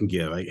given all I can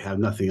give. I have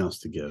nothing else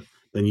to give.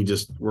 Then you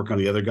just work on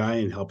the other guy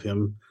and help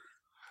him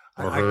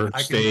or her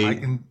stay.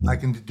 I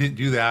can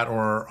do that,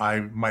 or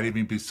I might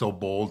even be so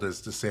bold as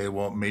to say,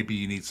 well, maybe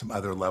you need some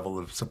other level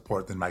of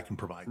support than I can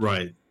provide.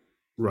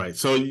 Right.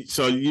 So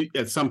you,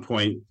 at some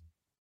point,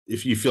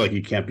 if you feel like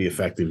you can't be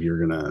effective,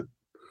 you're gonna.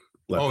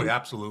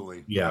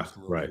 Absolutely. Yeah.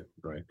 Absolutely.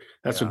 Right.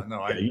 That's what.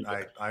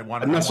 I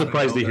want. I'm not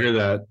surprised to hear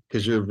that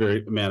because you're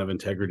a man of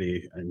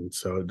integrity, and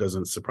so it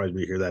doesn't surprise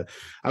me to hear that.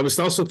 I was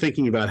also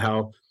thinking about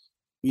how,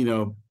 we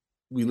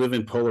live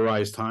in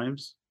polarized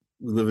times.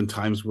 We live in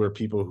times where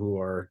people who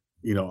are,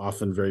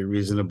 often very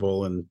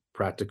reasonable and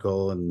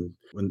practical, and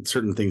when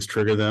certain things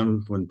trigger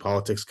them, when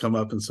politics come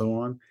up and so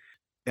on,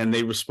 and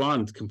they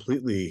respond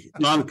completely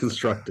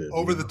non-constructive.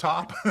 Over the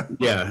top.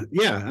 Yeah.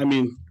 I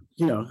mean,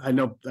 I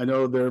know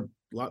there are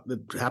a lot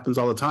that happens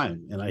all the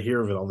time, and I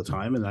hear of it all the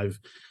time, and I've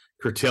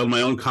curtailed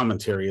my own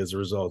commentary as a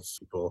result.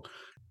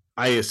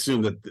 I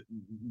assume that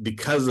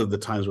because of the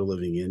times we're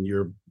living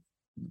in,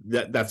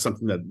 that's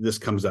something that this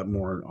comes up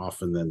more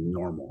often than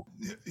normal.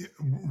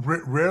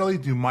 Rarely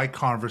do my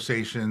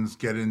conversations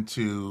get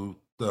into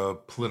the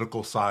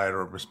political side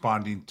or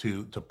responding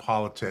to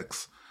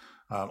politics,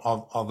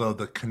 although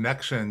the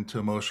connection to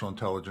emotional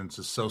intelligence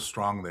is so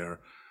strong there.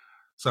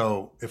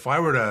 So if I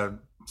were to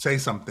say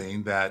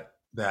something that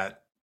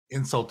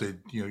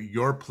insulted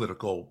your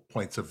political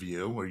points of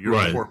view or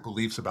your core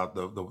beliefs about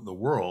the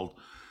world,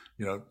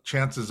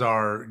 chances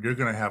are you're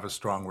going to have a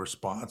strong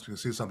response. You'll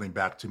say something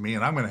back to me,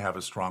 and I'm going to have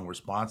a strong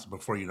response.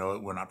 Before you know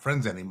it, we're not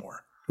friends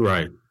anymore.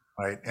 Right.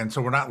 And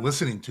so we're not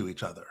listening to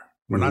each other.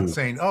 We're not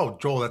saying, "Oh,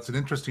 Joel, that's an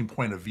interesting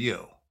point of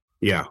view."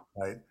 Yeah.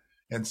 Right.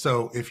 And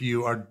so if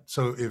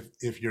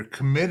you're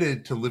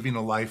committed to living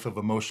a life of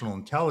emotional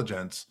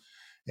intelligence,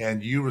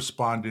 and you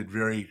responded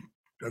very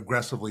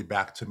aggressively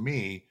back to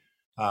me,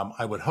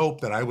 I would hope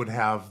that I would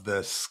have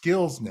the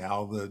skills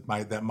now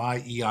that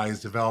my EI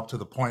is developed to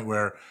the point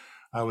where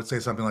I would say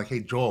something like, "Hey,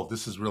 Joel,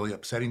 this is really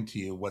upsetting to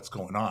you. What's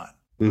going on?"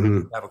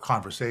 Have a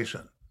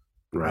conversation.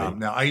 Right.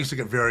 Now, I used to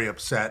get very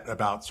upset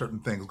about certain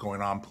things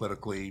going on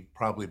politically,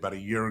 probably about a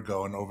year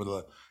ago, and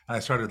I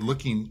started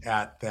looking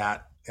at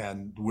that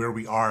and where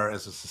we are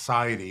as a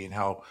society and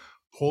how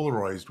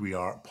polarized we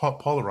are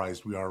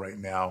right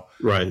now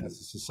as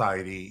a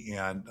society.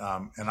 And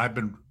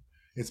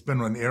it's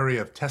been an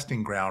area of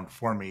testing ground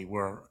for me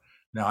where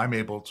now I'm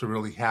able to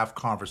really have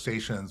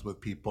conversations with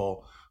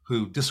people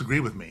who disagree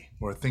with me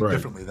or think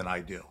differently than I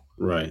do.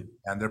 Right.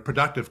 And they're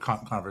productive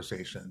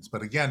conversations.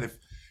 But again, if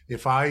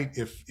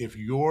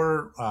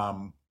your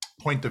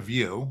point of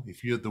view,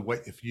 if your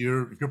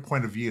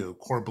point of view,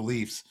 core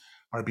beliefs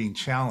are being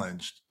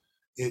challenged,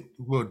 it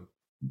would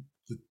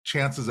the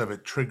chances of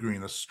it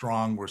triggering a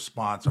strong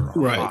response are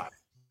Right. high.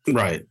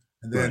 Right.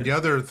 And then Right. the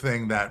other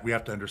thing that we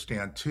have to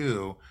understand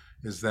too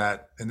is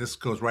that, and this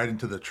goes right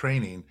into the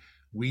training,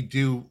 we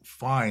do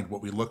find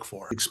what we look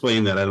for.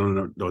 Explain that. I don't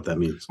know what that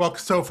means. Well,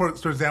 so for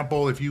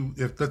example, if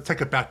let's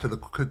take it back to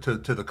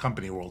the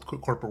company world,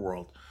 corporate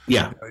world.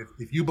 Yeah.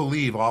 If you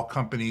believe all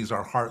companies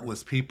are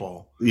heartless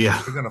people,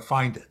 Yeah. you're going to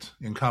find it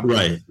in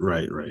companies.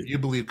 Right. If you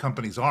believe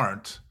companies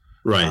aren't,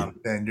 Right.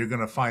 then you're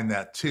going to find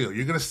that too.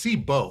 You're going to see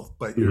both,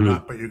 but you're Mhm.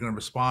 not. But you're going to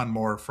respond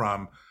more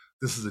from,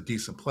 this is a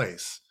decent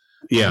place.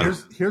 Yeah.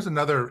 Here's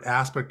another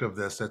aspect of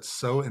this that's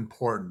so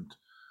important.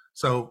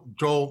 So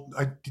Joel,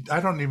 I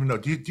don't even know.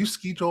 Do you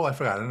ski, Joel? I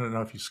forgot. I don't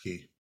know if you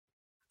ski.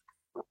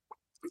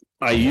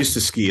 I used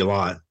to ski a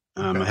lot.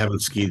 Okay. I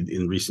haven't skied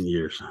in recent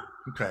years.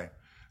 Okay.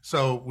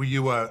 So were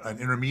you an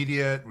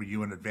intermediate? Were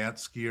you an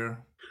advanced skier?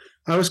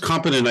 I was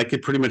competent. I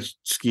could pretty much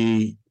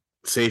ski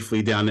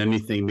safely down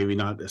anything. Maybe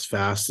not as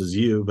fast as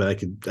you, but I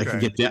can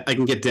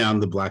get down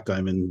the Black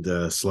Diamond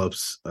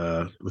slopes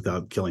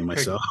without killing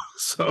myself.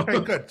 So Okay,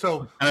 good.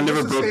 So I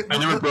never let's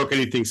just say- broke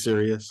anything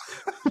serious.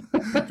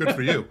 Good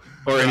for you.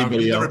 Or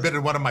anybody you else. never been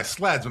in one of my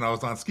sleds when I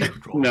was on ski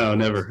patrol. No,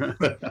 never.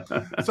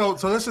 So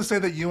let's just say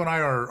that you and I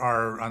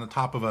are on the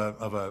top of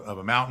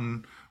a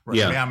mountain. We're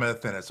Yeah. in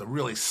Mammoth, and it's a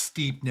really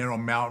steep, narrow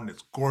mountain.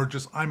 It's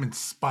gorgeous. I'm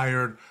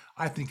inspired.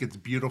 I think it's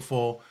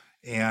beautiful,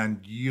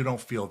 and you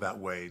don't feel that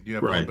way. You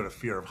have a Right. little bit of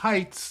fear of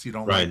heights. You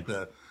don't Right.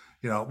 like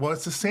well,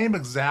 it's the same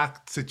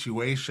exact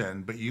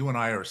situation, but you and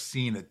I are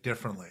seeing it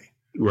differently.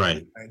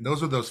 Right. And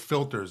those are those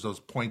filters, those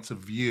points of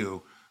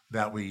view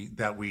that we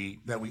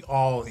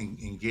all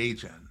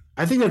engage in.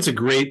 I think that's a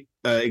great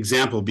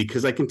example,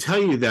 because I can tell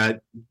you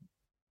that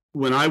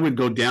when I would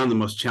go down the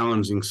most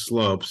challenging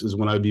slopes is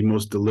when I would be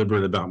most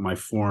deliberate about my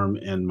form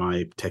and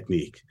my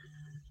technique.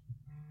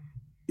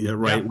 Yeah,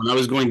 right. Yeah. When I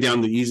was going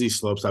down the easy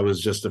slopes, I was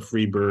just a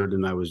free bird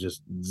and I was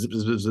just zip,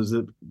 zip, zip,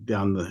 zip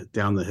down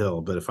the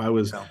hill. But if I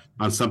was Yeah.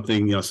 on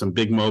something, some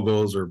big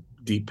moguls or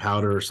deep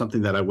powder or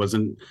something that I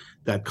wasn't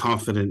that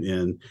confident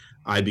in,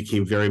 I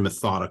became very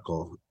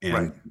methodical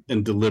and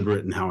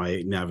deliberate in how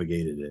I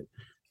navigated it.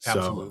 So,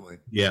 Absolutely.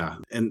 yeah.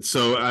 And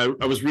so I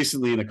was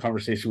recently in a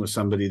conversation with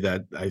somebody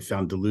that I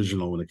found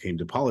delusional when it came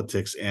to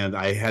politics, and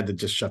I had to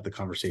just shut the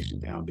conversation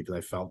down because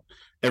I felt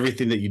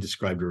everything that you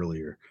described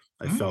earlier.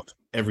 I Mhm. felt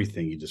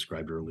everything you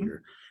described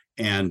earlier.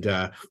 And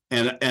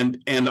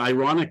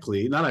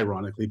ironically, not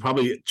ironically,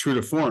 probably true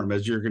to form,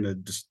 as you're gonna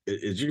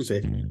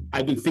say,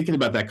 I've been thinking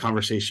about that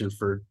conversation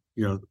for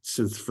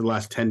the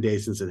last 10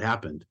 days since it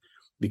happened,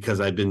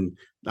 because I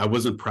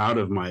wasn't proud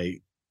of my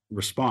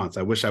response.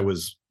 I wish I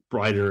was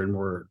brighter and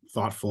more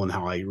thoughtful in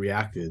how I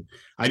reacted.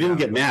 I didn't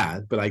Yeah. get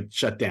mad, but I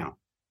shut down.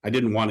 I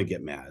didn't want to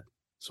get mad,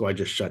 so I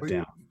just shut Well,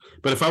 down.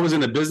 But if I was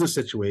in a business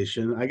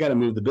situation, I got to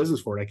move the business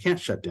forward. I can't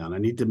shut down. I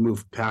need to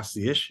move past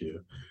the issue.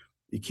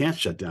 You can't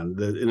shut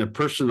down. In a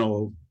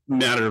personal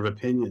matter of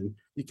opinion,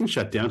 you can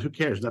shut down. Who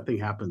cares? Nothing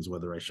happens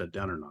whether I shut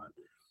down or not.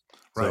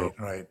 So,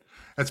 Right.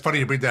 It's funny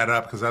you bring that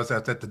up, because I was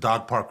at the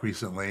dog park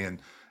recently,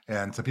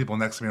 and some people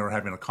next to me were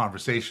having a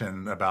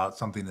conversation about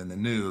something in the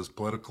news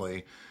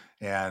politically,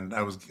 and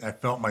I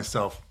felt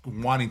myself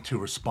wanting to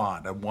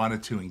respond. I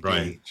wanted to engage.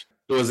 Right.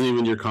 It wasn't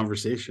even your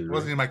conversation. It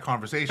wasn't even my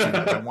conversation,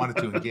 but I wanted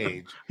to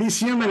engage. He's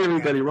human,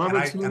 everybody.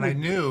 Robert's And I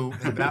human. knew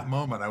in that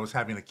moment I was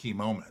having a key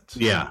moment.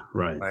 Yeah.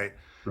 Right. Right.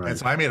 Right. And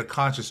so I made a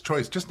conscious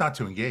choice just not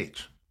to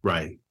engage,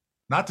 Right.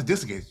 not to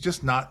disengage,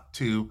 just not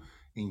to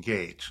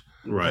engage.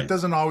 Right. It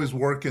doesn't always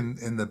work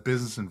in the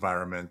business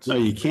environment. No,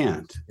 you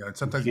can't. And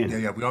sometimes, You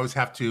can't. we always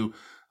have to.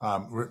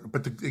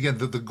 But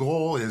the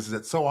goal is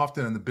that so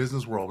often in the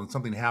business world, when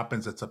something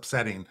happens that's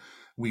upsetting,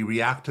 we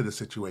react to the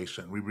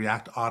situation. We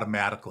react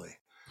automatically.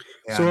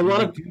 And So a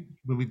lot of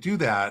when we do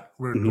that,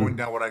 we're Mhm. going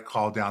down what I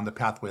call down the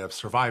pathway of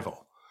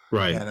survival.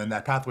 right. And in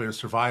that pathway of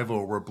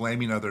survival, we're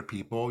blaming other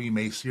people. You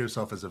may see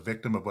yourself as a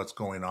victim of what's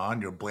going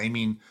on. You're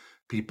blaming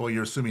people.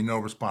 You're assuming no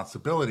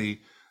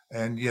responsibility,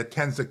 and it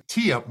tends to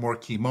tee up more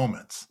key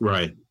moments.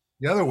 Right.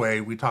 The other way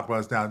we talk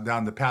about is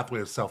down the pathway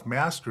of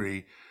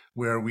self-mastery,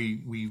 where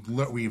we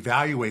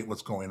evaluate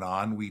what's going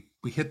on. We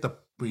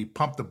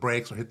pump the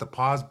brakes or hit the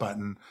pause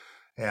button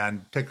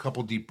and take a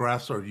couple deep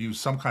breaths or use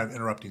some kind of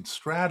interrupting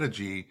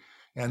strategy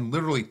and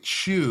literally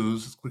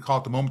choose. We call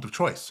it the moment of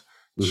choice.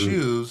 Mhm.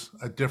 Choose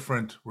a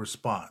different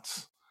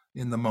response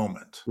in the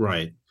moment.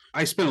 Right.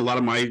 I spent a lot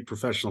of my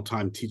professional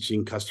time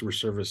teaching customer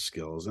service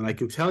skills, and I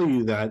can tell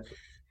you that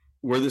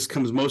where this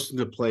comes most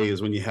into play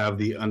is when you have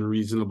the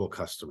unreasonable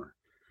customer.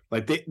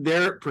 Like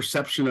their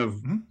perception of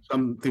Mhm.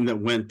 something that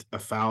went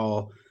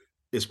afoul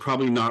is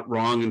probably not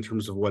wrong in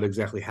terms of what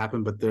exactly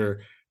happened, but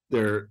their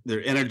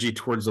energy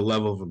towards the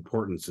level of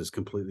importance is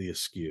completely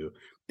askew,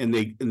 and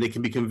they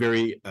can become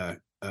very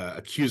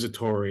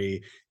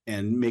accusatory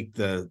and make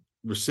the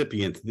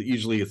recipient, that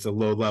usually it's a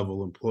low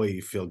level employee,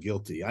 feel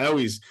guilty. I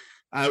always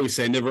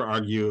say I never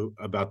argue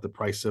about the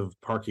price of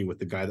parking with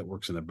the guy that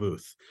works in a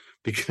booth.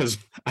 because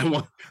I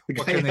want the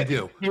What guy, can they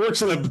do? he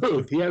works in a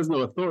booth. He has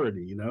no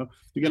authority, you know.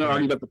 You're going to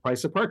argue about the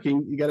price of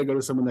parking. You got to go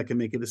to someone that can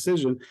make a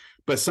decision.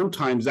 But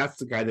sometimes that's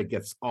the guy that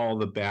gets all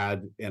the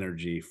bad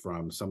energy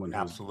from someone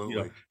who's, Absolutely. you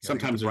know, Yeah,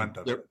 sometimes the brunt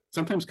of it.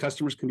 sometimes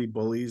customers can be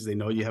bullies. They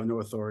know you have no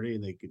authority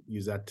and they could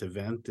use that to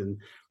vent.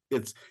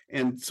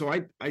 And so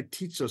I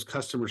teach those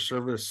customer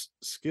service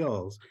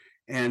skills.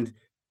 And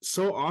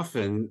so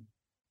often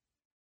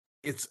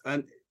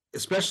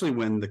especially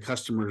when the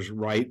customer's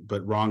right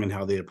but wrong in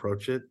how they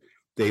approach it,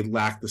 they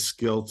lack the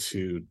skill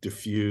to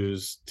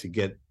diffuse, to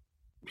get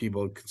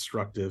people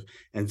constructive.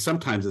 And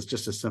sometimes it's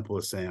just as simple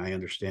as saying, I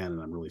understand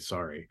and I'm really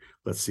sorry.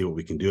 Let's see what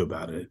we can do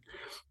about it.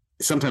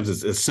 Sometimes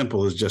it's as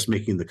simple as just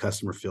making the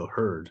customer feel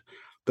heard.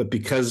 But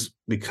because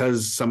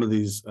some of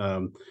these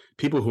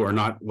people who are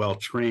not well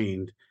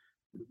trained,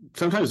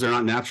 sometimes they're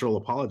not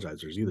natural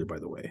apologizers either, by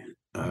the way.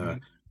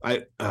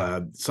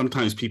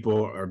 Sometimes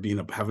people are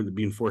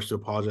being forced to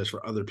apologize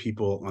for other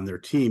people on their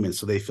team, and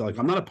so they feel like,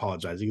 I'm not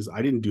apologizing because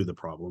I didn't do the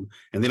problem,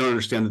 and they don't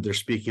understand that they're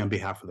speaking on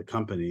behalf of the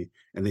company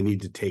and they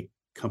need to take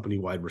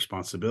company-wide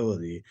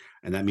responsibility,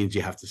 and that means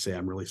you have to say,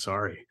 I'm really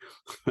sorry.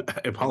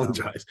 I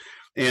apologize.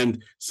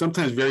 And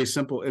sometimes very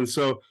simple. And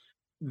so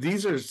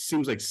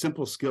seems like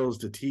simple skills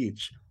to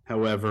teach.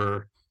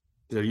 However,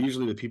 they're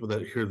usually the people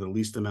that hear the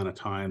least amount of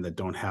time, that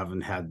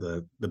haven't had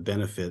the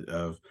benefit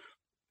of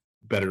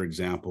better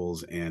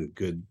examples and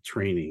good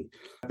training.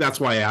 That's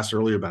why I asked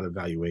earlier about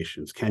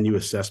evaluations. Can you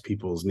assess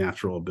people's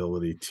natural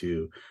ability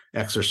to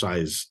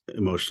exercise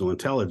emotional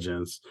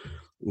intelligence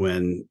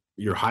when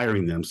you're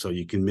hiring them so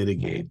you can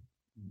mitigate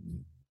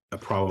a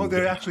problem? Well,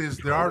 there actually is.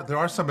 There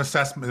are some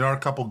assessment. There are a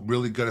couple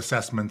really good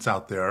assessments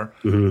out there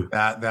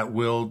that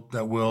will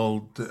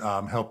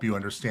help you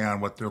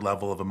understand what their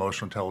level of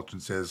emotional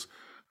intelligence is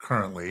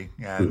currently,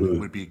 and it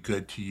would be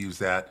good to use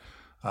that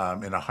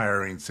in a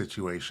hiring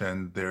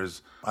situation.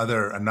 There's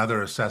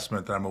another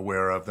assessment that I'm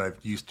aware of that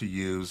I've used to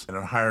use in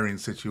a hiring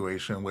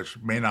situation, which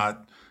may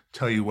not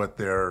tell you what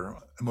their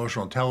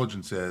emotional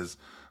intelligence is,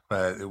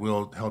 but it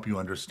will help you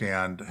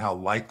understand how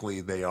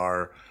likely they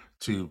are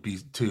to be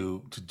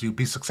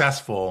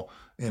successful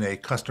in a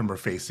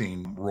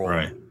customer-facing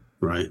role.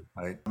 Right.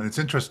 And it's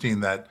interesting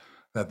that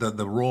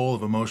the role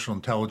of emotional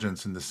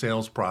intelligence in the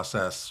sales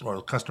process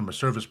or customer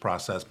service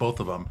process, both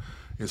of them,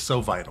 is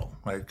so vital,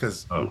 right?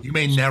 Because you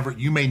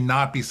may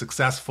not be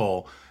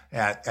successful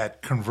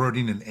at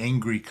converting an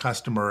angry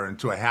customer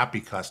into a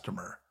happy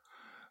customer,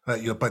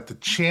 but the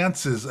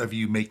chances of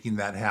you making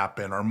that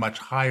happen are much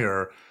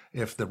higher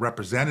if the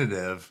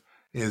representative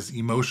is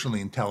emotionally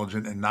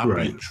intelligent and not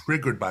being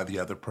triggered by the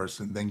other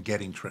person than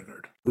getting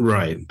triggered.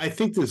 Right. I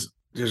think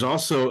there's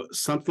also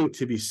something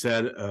to be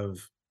said of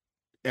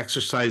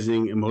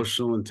exercising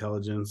emotional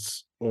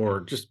intelligence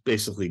or just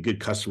basically good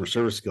customer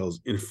service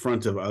skills in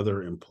front of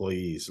other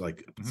employees,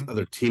 like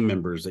other team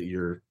members that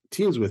you're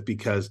teams with,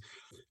 because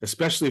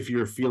especially if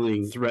you're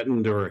feeling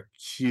threatened or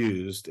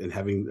accused and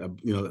having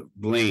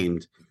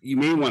blamed, you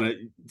may want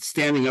to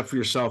standing up for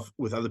yourself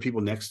with other people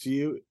next to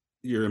you.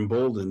 You're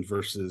emboldened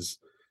versus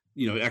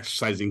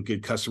exercising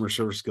good customer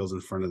service skills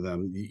in front of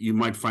them. You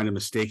might find a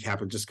mistake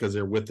happen just because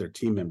they're with their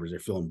team members. They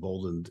feel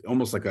emboldened,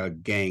 almost like a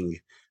gang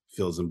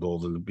feels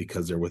emboldened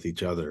because they're with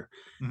each other.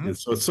 And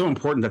so it's so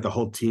important that the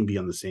whole team be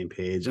on the same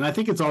page. And I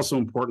think it's also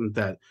important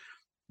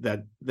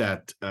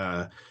that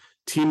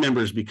team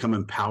members become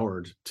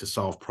empowered to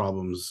solve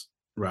problems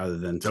rather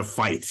than to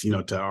fight,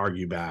 to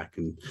argue back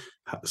and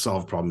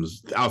solve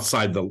problems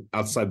outside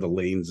the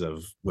lanes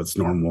of what's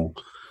normal,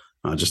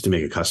 just to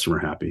make a customer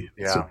happy.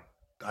 Yeah. So,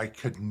 I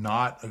could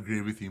not agree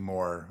with you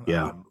more.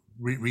 Yeah.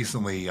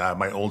 Recently,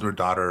 my older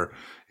daughter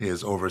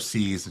is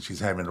overseas and she's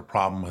having a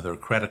problem with her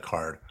credit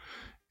card.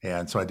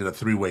 And so I did a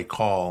 3-way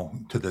call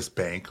to this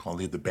bank. I'll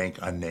leave the bank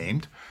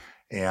unnamed.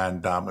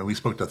 And we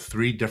spoke to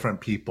 3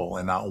 different people,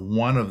 and not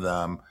one of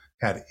them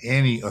had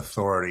any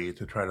authority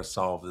to try to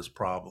solve this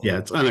problem. Yeah,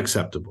 it's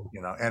unacceptable.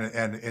 And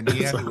in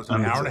the end, it was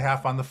an hour and a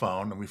half on the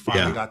phone, and we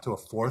finally got to a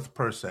 4th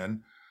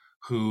person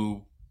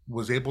who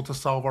was able to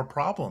solve our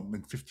problem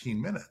in 15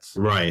 minutes.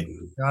 Right.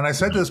 And I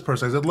said to this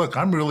person, I said, look,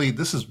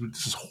 this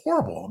is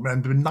horrible. I mean,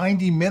 I've been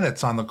 90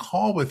 minutes on the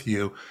call with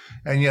you,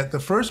 and yet the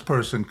first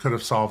person could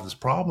have solved this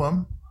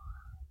problem.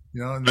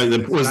 Was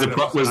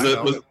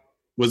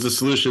the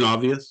solution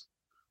obvious?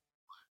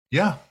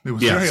 Yeah, it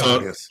was very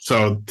obvious.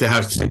 So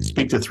to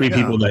speak to 3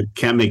 people that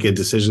can't make a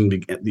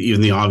decision,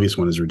 even the obvious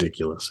one, is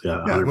ridiculous.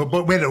 Yeah. But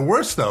what made it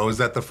worse, though, is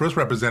that the first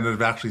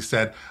representative actually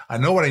said, I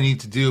know what I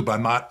need to do, but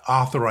I'm not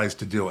authorized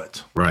to do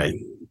it. Right.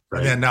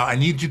 And then now I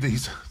need you to,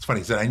 it's funny,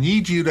 he said, I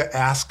need you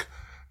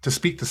to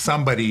speak to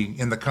somebody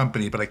in the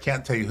company, but I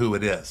can't tell you who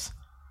it is.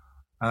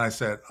 And I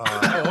said,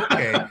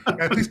 okay.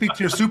 Please speak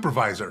to your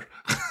supervisor.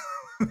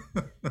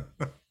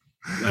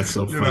 That's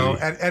so funny.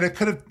 And it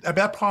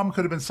that problem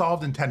could have been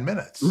solved in 10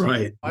 minutes.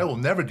 Right. I will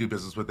never do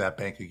business with that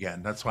bank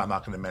again. That's why I'm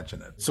not going to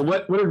mention it. So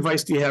what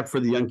advice do you have for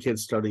the young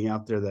kids starting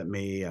out there that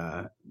may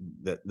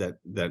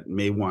that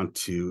may want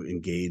to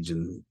engage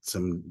in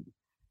some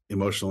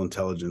emotional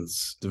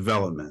intelligence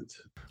development?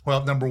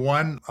 Well, number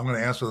one, I'm going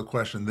to answer the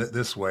question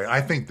this way.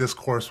 I think this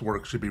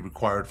coursework should be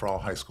required for all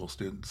high school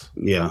students.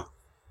 Yeah.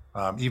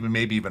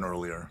 Maybe even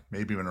earlier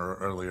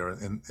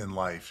in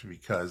life,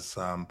 because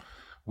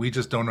we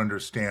just don't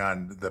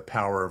understand the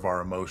power of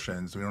our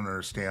emotions. We don't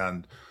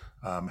understand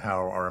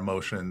how our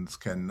emotions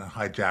can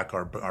hijack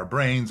our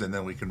brains, and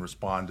then we can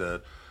respond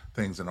to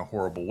things in a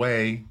horrible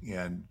way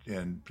and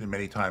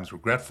many times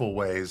regretful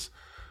ways.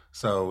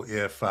 So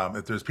if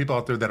there's people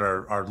out there that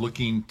are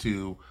looking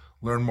to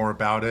learn more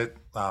about it,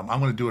 I'm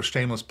going to do a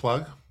shameless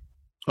plug.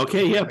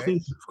 Okay, yeah,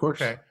 please, of course.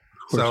 Okay,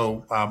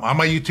 so on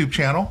my YouTube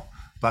channel,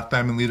 Black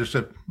Diamond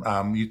Leadership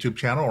YouTube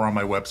channel, or on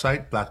my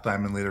website,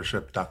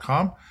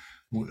 blackdiamondleadership.com,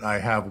 I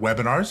have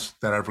webinars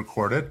that I've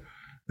recorded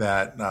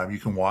that you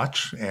can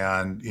watch,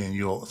 and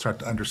you'll start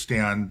to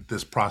understand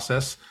this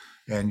process,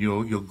 and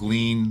you'll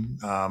glean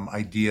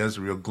ideas,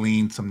 or you'll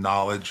glean some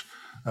knowledge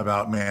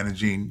about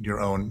managing your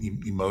own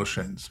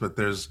emotions. But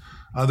there's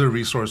other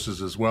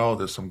resources as well.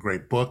 There's some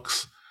great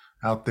books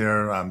out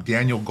there.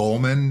 Daniel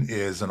Goleman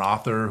is an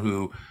author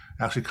who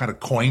actually kind of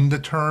coined the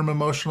term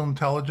emotional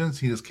intelligence.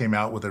 He just came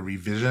out with a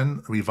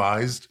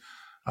revised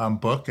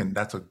book, and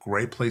that's a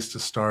great place to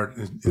start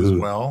as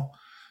well.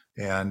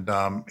 And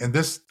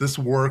this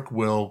work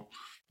will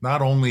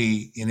not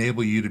only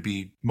enable you to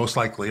be most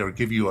likely, or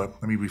give you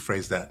let me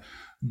rephrase that.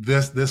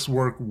 This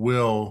work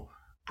will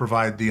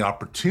provide the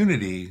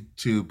opportunity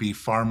to be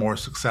far more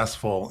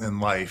successful in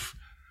life,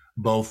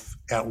 both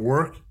at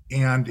work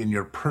and in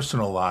your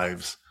personal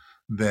lives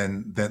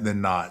than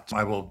not.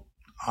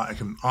 I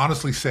can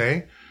honestly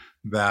say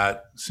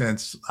that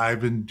since I've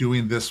been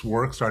doing this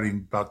work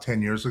starting about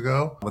 10 years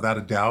ago, without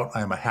a doubt,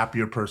 I am a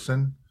happier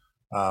person.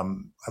 I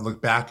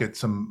look back at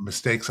some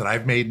mistakes that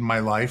I've made in my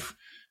life,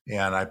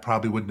 and I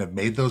probably wouldn't have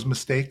made those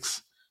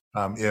mistakes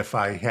if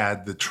I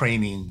had the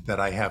training that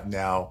I have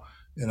now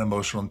in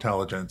emotional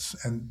intelligence.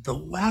 And the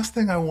last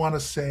thing I want to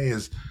say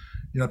is,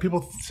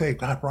 people say,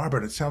 God,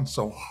 Robert, it sounds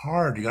so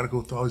hard. You got to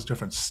go through all these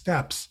different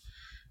steps.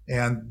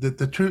 And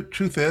the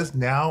truth is,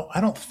 now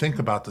I don't think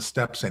about the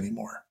steps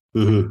anymore.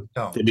 Mm-hmm.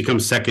 No. It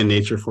becomes second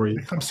nature for you.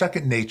 It becomes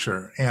second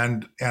nature.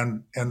 And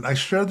I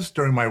share this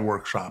during my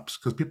workshops,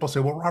 because people say,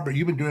 well, Robert,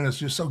 you've been doing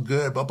this. You're so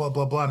good, blah, blah,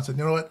 blah, blah. And I said,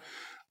 you know what?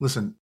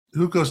 Listen,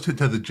 who goes to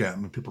the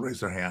gym? And people raise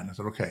their hand. I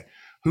said, okay.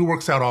 Who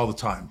works out all the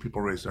time?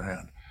 People raise their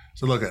hand.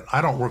 So look, I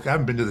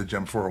haven't been to the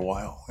gym for a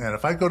while. And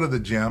if I go to the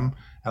gym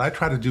and I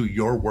try to do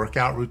your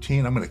workout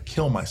routine, I'm going to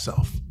kill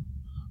myself.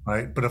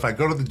 Right? But if I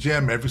go to the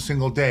gym every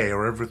single day,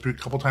 or every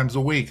couple times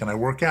a week, and I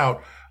work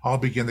out, I'll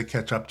begin to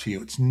catch up to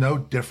you. It's no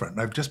different.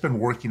 I've just been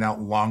working out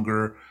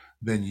longer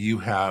than you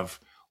have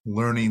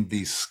learning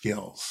these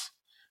skills.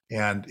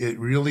 And it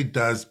really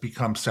does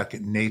become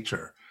second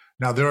nature.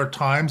 Now, there are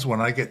times when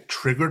I get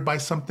triggered by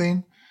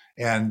something,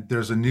 and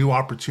there's a new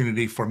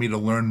opportunity for me to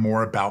learn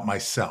more about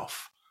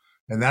myself.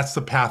 And that's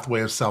the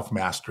pathway of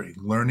self-mastery,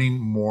 learning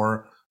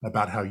more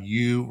about how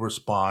you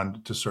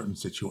respond to certain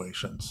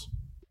situations.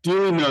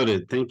 Duly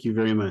noted. Thank you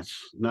very much.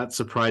 Not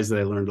surprised that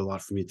I learned a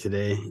lot from you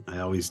today. I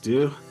always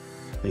do.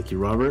 Thank you,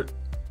 Robert.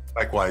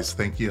 Likewise.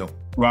 Thank you.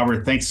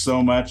 Robert, thanks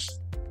so much.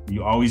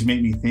 You always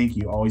make me think.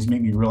 You always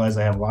make me realize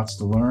I have lots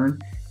to learn.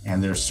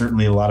 And there's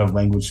certainly a lot of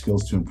language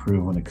skills to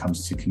improve when it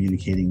comes to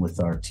communicating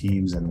with our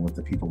teams and with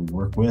the people we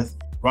work with.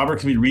 Robert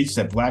can be reached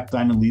at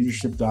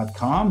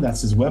blackdiamondleadership.com.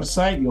 That's his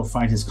website. You'll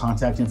find his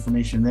contact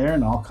information there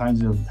and all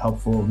kinds of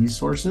helpful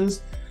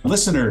resources.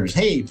 Listeners,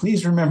 hey,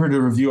 please remember to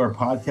review our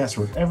podcast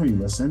wherever you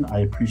listen. I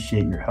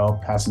appreciate your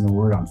help passing the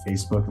word on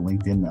Facebook,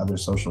 LinkedIn, and other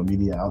social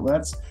media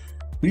outlets.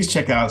 Please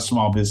check out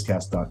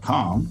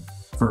smallbizcast.com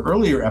for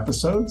earlier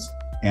episodes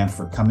and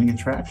for coming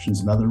attractions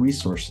and other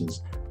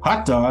resources.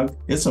 Hot dog,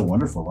 it's a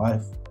wonderful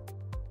life.